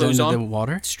 put It your goes clothes into on, the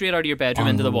water? straight out of your bedroom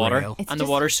into the water, Unreal. It's and the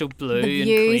just water's so blue the and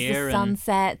views, clear. the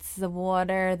sunsets, the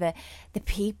water, the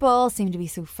people seem to be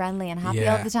so friendly and happy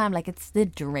Yeah. all the time. Like, it's the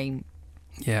dream.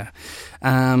 Yeah.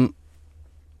 Who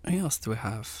else do we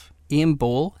have? Ian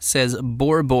Bowl says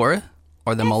Bora Bora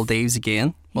or the Maldives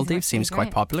again. Maldives seems quite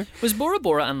favourite. popular. Was Bora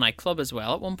Bora a nightclub as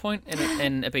well at one point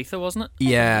in Ibiza, wasn't it?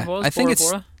 Yeah, It was I think Bora it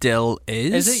Bora? still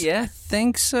is. Is it? Yeah. I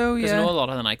think so, Because I yeah. know a lot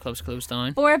of the nightclubs closed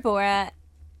down. Bora Bora,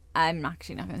 I'm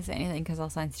actually not going to say anything because I'll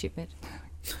sound stupid.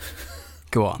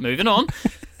 Go on. Moving on.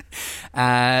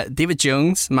 David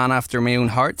Jones, man after my own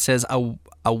heart, says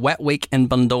a wet week in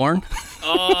Bundoran.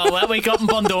 Oh, well, wake up in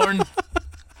Bundoran.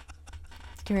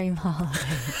 Dream holiday.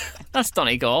 That's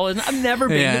Donegal, isn't it? I've never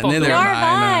been Yeah, to neither Nor Bundoran. am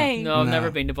have I, I. No, I've No.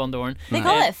 never been to Bundoran. They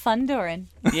call it Fundoran.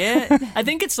 Yeah, I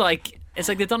think it's like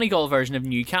the Donegal version of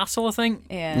Newcastle. I think.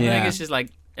 Yeah. I Yeah. think it's just like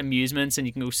amusements, and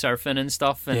you can go surfing and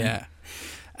stuff. And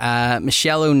Yeah.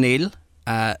 Michelle O'Neill.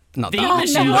 Not The that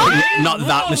Michelle no. O'Neill. Not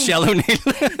that Michelle O'Neill.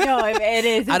 No, it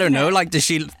is. I don't know. Like, does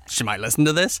she might listen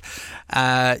to this.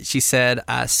 She said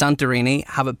Santorini,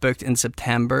 have it booked in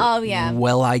September. Oh, yeah.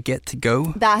 Will I get to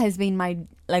go? That has been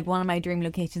one of my dream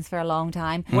locations for a long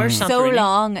time. Where's So Santorini?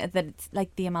 long that it's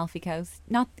like the Amalfi Coast.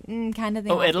 Not kind of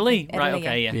the Oh, Amalfi Italy. Coast. Right.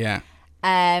 Okay. Yeah.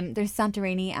 Yeah. There's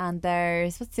Santorini and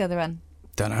there's, what's the other one?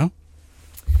 Don't know.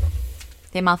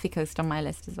 The Amalfi Coast on my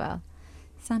list as well.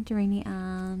 Santorini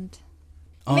and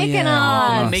Oh, Mykonos.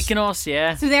 yeah, Mykonos.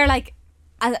 Yeah. so they're like,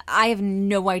 I have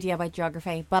no idea about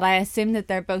geography, but I assume that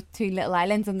they're both two little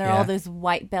islands and they're Yeah. all those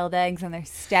white buildings and there's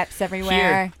steps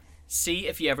everywhere. Here. See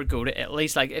if you ever go to Italy.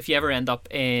 It's like if you ever end up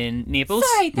in Naples.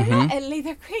 Sorry, they're Mm-hmm. not Italy,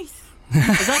 they're Greece.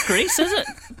 Is that Greece? Is it?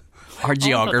 Our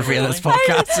geography in this Italy.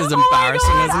 podcast is Oh my embarrassing,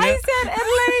 God, isn't I it? said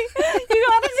Italy. You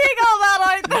got to take all that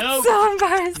out. That's No. so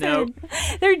embarrassing. No.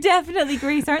 They're definitely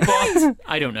Greece, aren't they? But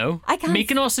I don't know. I can't-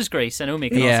 Mykonos is Greece. I know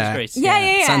Mykonos Yeah. is Greece.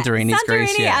 Yeah. Santorini's Santorini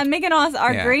Greece, yeah. and Mykonos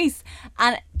are Yeah. Greece.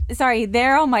 And sorry,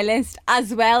 they're on my list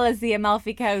as well as the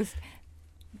Amalfi Coast,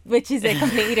 which is a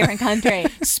completely different country.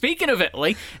 Speaking of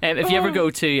Italy, if you ever go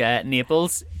to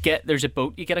Naples, there's a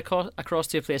boat you get across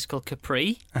to a place called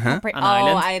Capri. Uh-huh. Oh,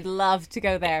 island. I'd love to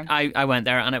go there. I went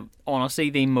there, and honestly,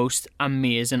 the most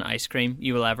amazing ice cream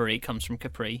you will ever eat comes from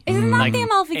Capri. Isn't that Like, the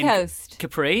Amalfi in Coast?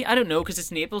 Capri? I don't know, because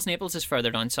it's Naples. Naples is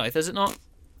further down south, is it not?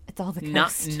 It's all the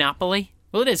coast. Napoli?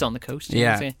 Well, it is on the coast. you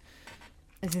Yeah. can say.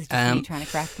 This is just me trying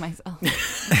to correct myself.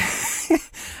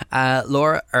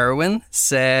 Laura Irwin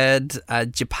said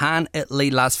Japan, Italy,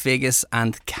 Las Vegas,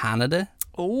 and Canada.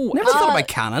 Oh, Never thought about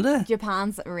Canada.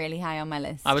 Japan's really high on my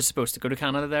list. I was supposed to go to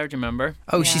Canada there. Do you remember?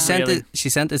 Oh, she Yeah. sent Really? it. She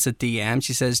sent us a DM.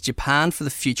 She says Japan for the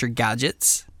future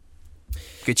gadgets.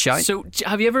 Good shout. So,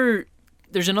 have you ever?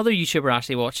 There's another YouTuber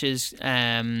Ashley watches.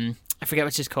 I forget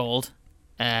what she's called.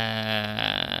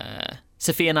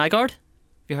 Sophia Nygaard.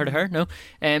 Have you heard of her? No.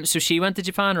 So she went to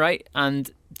Japan, right?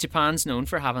 And Japan's known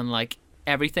for having like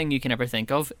everything you can ever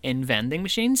think of in vending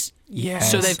machines.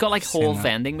 Yes. So they've got like whole Seen that.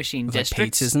 vending machine Like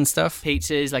districts. pizzas and stuff.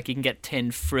 Pizzas, like you can get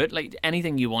tinned fruit, like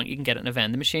anything you want, you can get it in a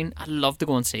vending machine. I'd love to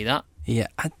go and see that. Yeah,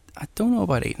 I don't know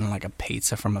about eating like a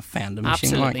pizza from a vending machine.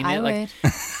 Absolutely, Like, I mate.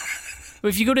 would. But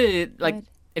if you go to like, Would.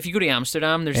 if you go to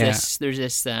Amsterdam, there's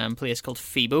this place called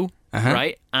Fibo, Uh-huh.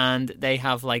 right? And they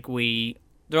have like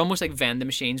they're almost like vending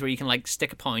machines where you can like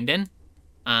stick £1 in,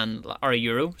 or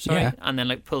 €1, sorry, Yeah. and then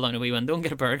like pull down a wee window and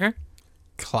get a burger.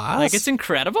 class. Like it's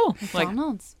incredible. Like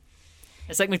McDonald's.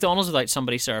 it's like McDonald's without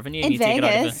somebody serving you. And In you take it out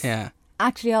of Vegas. yeah.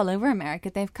 Actually, all over America,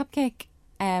 they have cupcake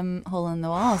hole in the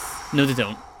walls. No, they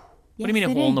don't. What do you mean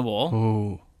a hole in the wall?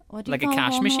 Oh. What do you Like a call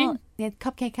cash hole in the machine? wall? Yeah,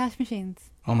 cupcake cash machines.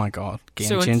 Oh my god. Game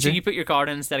So changer. you put your card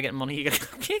in instead of getting money, you get a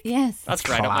cupcake. Yes. That's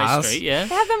right up my class. street. Yeah.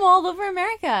 They have them all over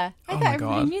America. I Oh thought my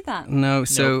everybody God. knew that. No,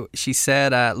 so she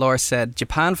said, Laura said,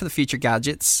 Japan for the future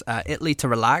gadgets, Italy to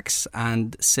relax,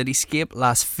 and Cityscape,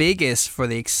 Las Vegas for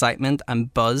the excitement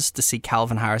and buzz to see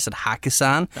Calvin Harris at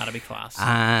Hakkasan, That'd be class.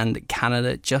 and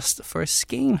Canada just for a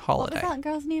skiing What was holiday. that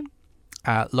girl's name?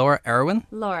 Laura Irwin.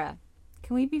 Laura.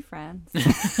 Can we be friends?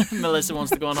 Melissa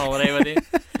wants to go on holiday with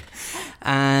you.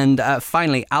 And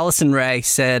finally, Alison Ray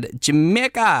said,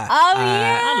 Jamaica. Oh,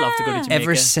 yeah. I'd love to go to Jamaica.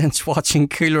 Ever since watching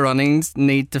Cool Runnings,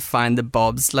 need to find the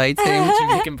bobsleigh team.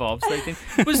 Jamaican bobsleigh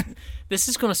thing. This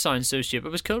is going to sound so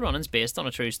stupid. Was Cool Runnings based on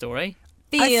a true story?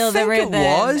 Feel the think it rhythm.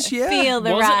 was, yeah. Feel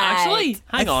the Was ride. it actually?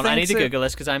 Hang on, I think need to so. Google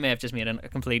this because I may have just made a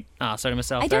complete ass out of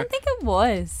myself I there. don't think it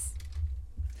was.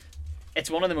 It's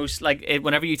one of the most,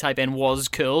 whenever you type in "was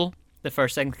cool," the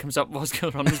first thing that comes up was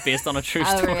Cool Runnings based on a true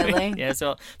Oh, story. really? Yeah,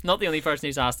 so not the only person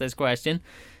who's asked this question.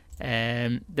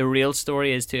 The real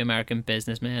story is two American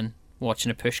businessmen watching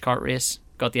a pushcart race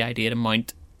got the idea to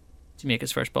mount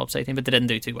Jamaica's first bobsleigh team, but they didn't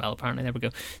do too well apparently. There we go.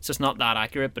 So it's not that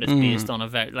accurate, but it's based on a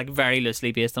very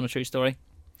loosely based on a true story.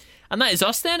 And that is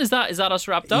us then. Is that us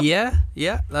wrapped up? Yeah,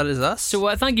 that is us.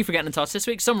 So thank you for getting in touch this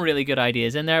week. Some really good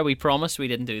ideas in there. We promised we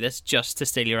didn't do this just to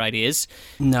steal your ideas.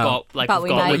 No. But But we've we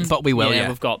got might. them. But we will, yeah.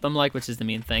 We've got them, which is the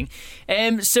main thing.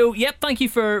 So thank you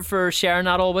for sharing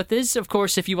that all with us. Of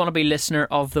course, if you want to be listener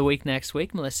of the week next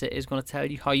week, Melissa is going to tell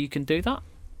you how you can do that.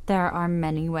 There are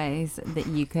many ways that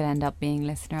you could end up being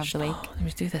listener of the week. We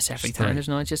do this every time. There's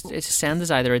no just send us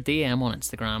either a DM on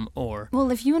Instagram or. Well,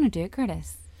 if you want to do it,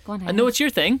 Curtis, go on ahead. I know it's your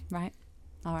thing. Right.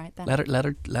 All right then. let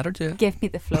her do it. Give me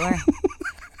the floor.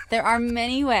 There are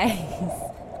many ways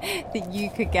that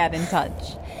you could get in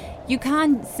touch. You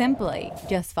can simply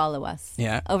just follow us.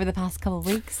 Yeah. Over the past couple of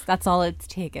weeks, that's all it's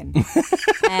taken.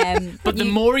 But the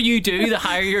more you do, the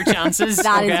higher your chances.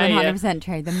 That is okay, 100%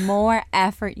 true. The more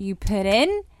effort you put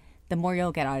in, the more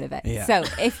you'll get out of it. Yeah. So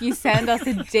if you send us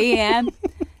a DM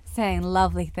saying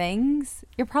lovely things,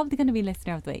 you're probably going to be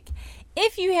listener of the week.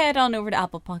 If you head on over to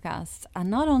Apple Podcasts and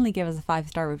not only give us a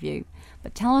 5-star review,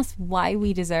 but tell us why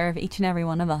we deserve each and every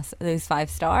one of us those 5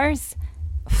 stars,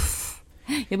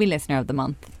 you'll be listener of the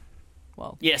month.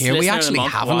 Whoa. Yes, Here we listener of the actually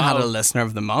month. haven't had Wow. a listener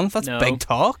of the month. That's No. big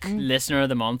talk. Listener of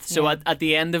the month. So Yeah. at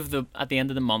the end of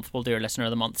the month, we'll do our listener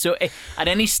of the month. So at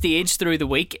any stage through the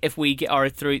week, if we get or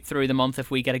through the month,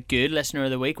 if we get a good listener of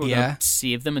the week, we're Yeah. going to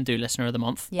save them and do listener of the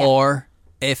month. Yeah. Or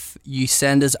if you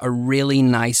send us a really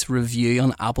nice review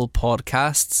on Apple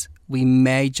Podcasts, we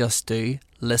may just do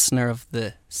listener of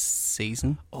the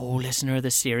season. Oh, listener of the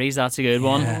series, that's a good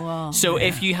one. Whoa. So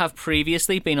if you have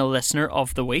previously been a listener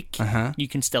of the week, Uh-huh. you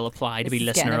can still apply to This be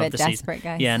is getting listener a of bit the desperate,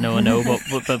 season. guys. Yeah, no, I know,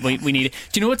 but we need it.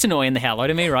 Do you know what's annoying the hell out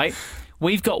of me? Right,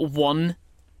 we've got one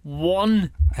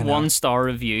star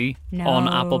review on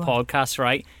No. Apple Podcasts,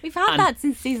 right? We've had And that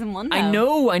since season 1,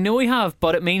 though. I know we have,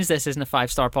 but it means this isn't a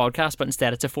 5-star podcast, but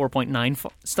instead it's a 4.9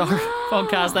 star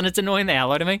podcast, and it's annoying the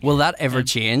hell out of me. Will that ever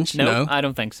change? No, I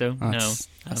don't think so. That's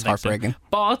I don't think so. heartbreaking.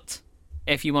 But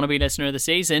if you want to be listener of the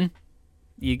season,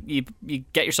 you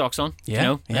get your socks on. Yeah, You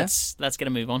know, yeah. let's get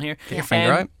a move on here. Get your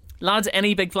finger out. Lads,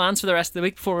 any big plans for the rest of the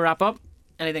week before we wrap up?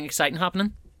 Anything exciting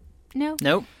happening? No.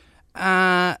 No.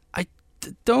 I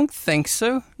don't think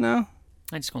so. No.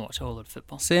 I'm just going to watch a whole lot of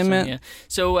football. Same, so, mate. yeah.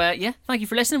 So, thank you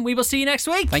for listening. We will see you next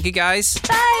week. Thank you, guys.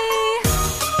 Bye.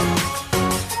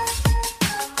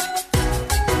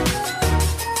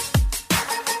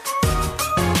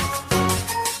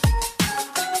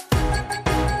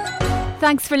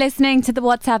 Thanks for listening to the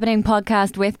What's Happening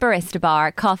podcast with Barista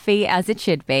Bar. Coffee as it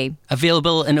should be.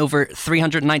 Available in over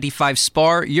 395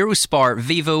 Spar, Eurospar,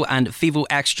 Vivo and Vivo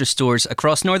Extra stores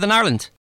across Northern Ireland.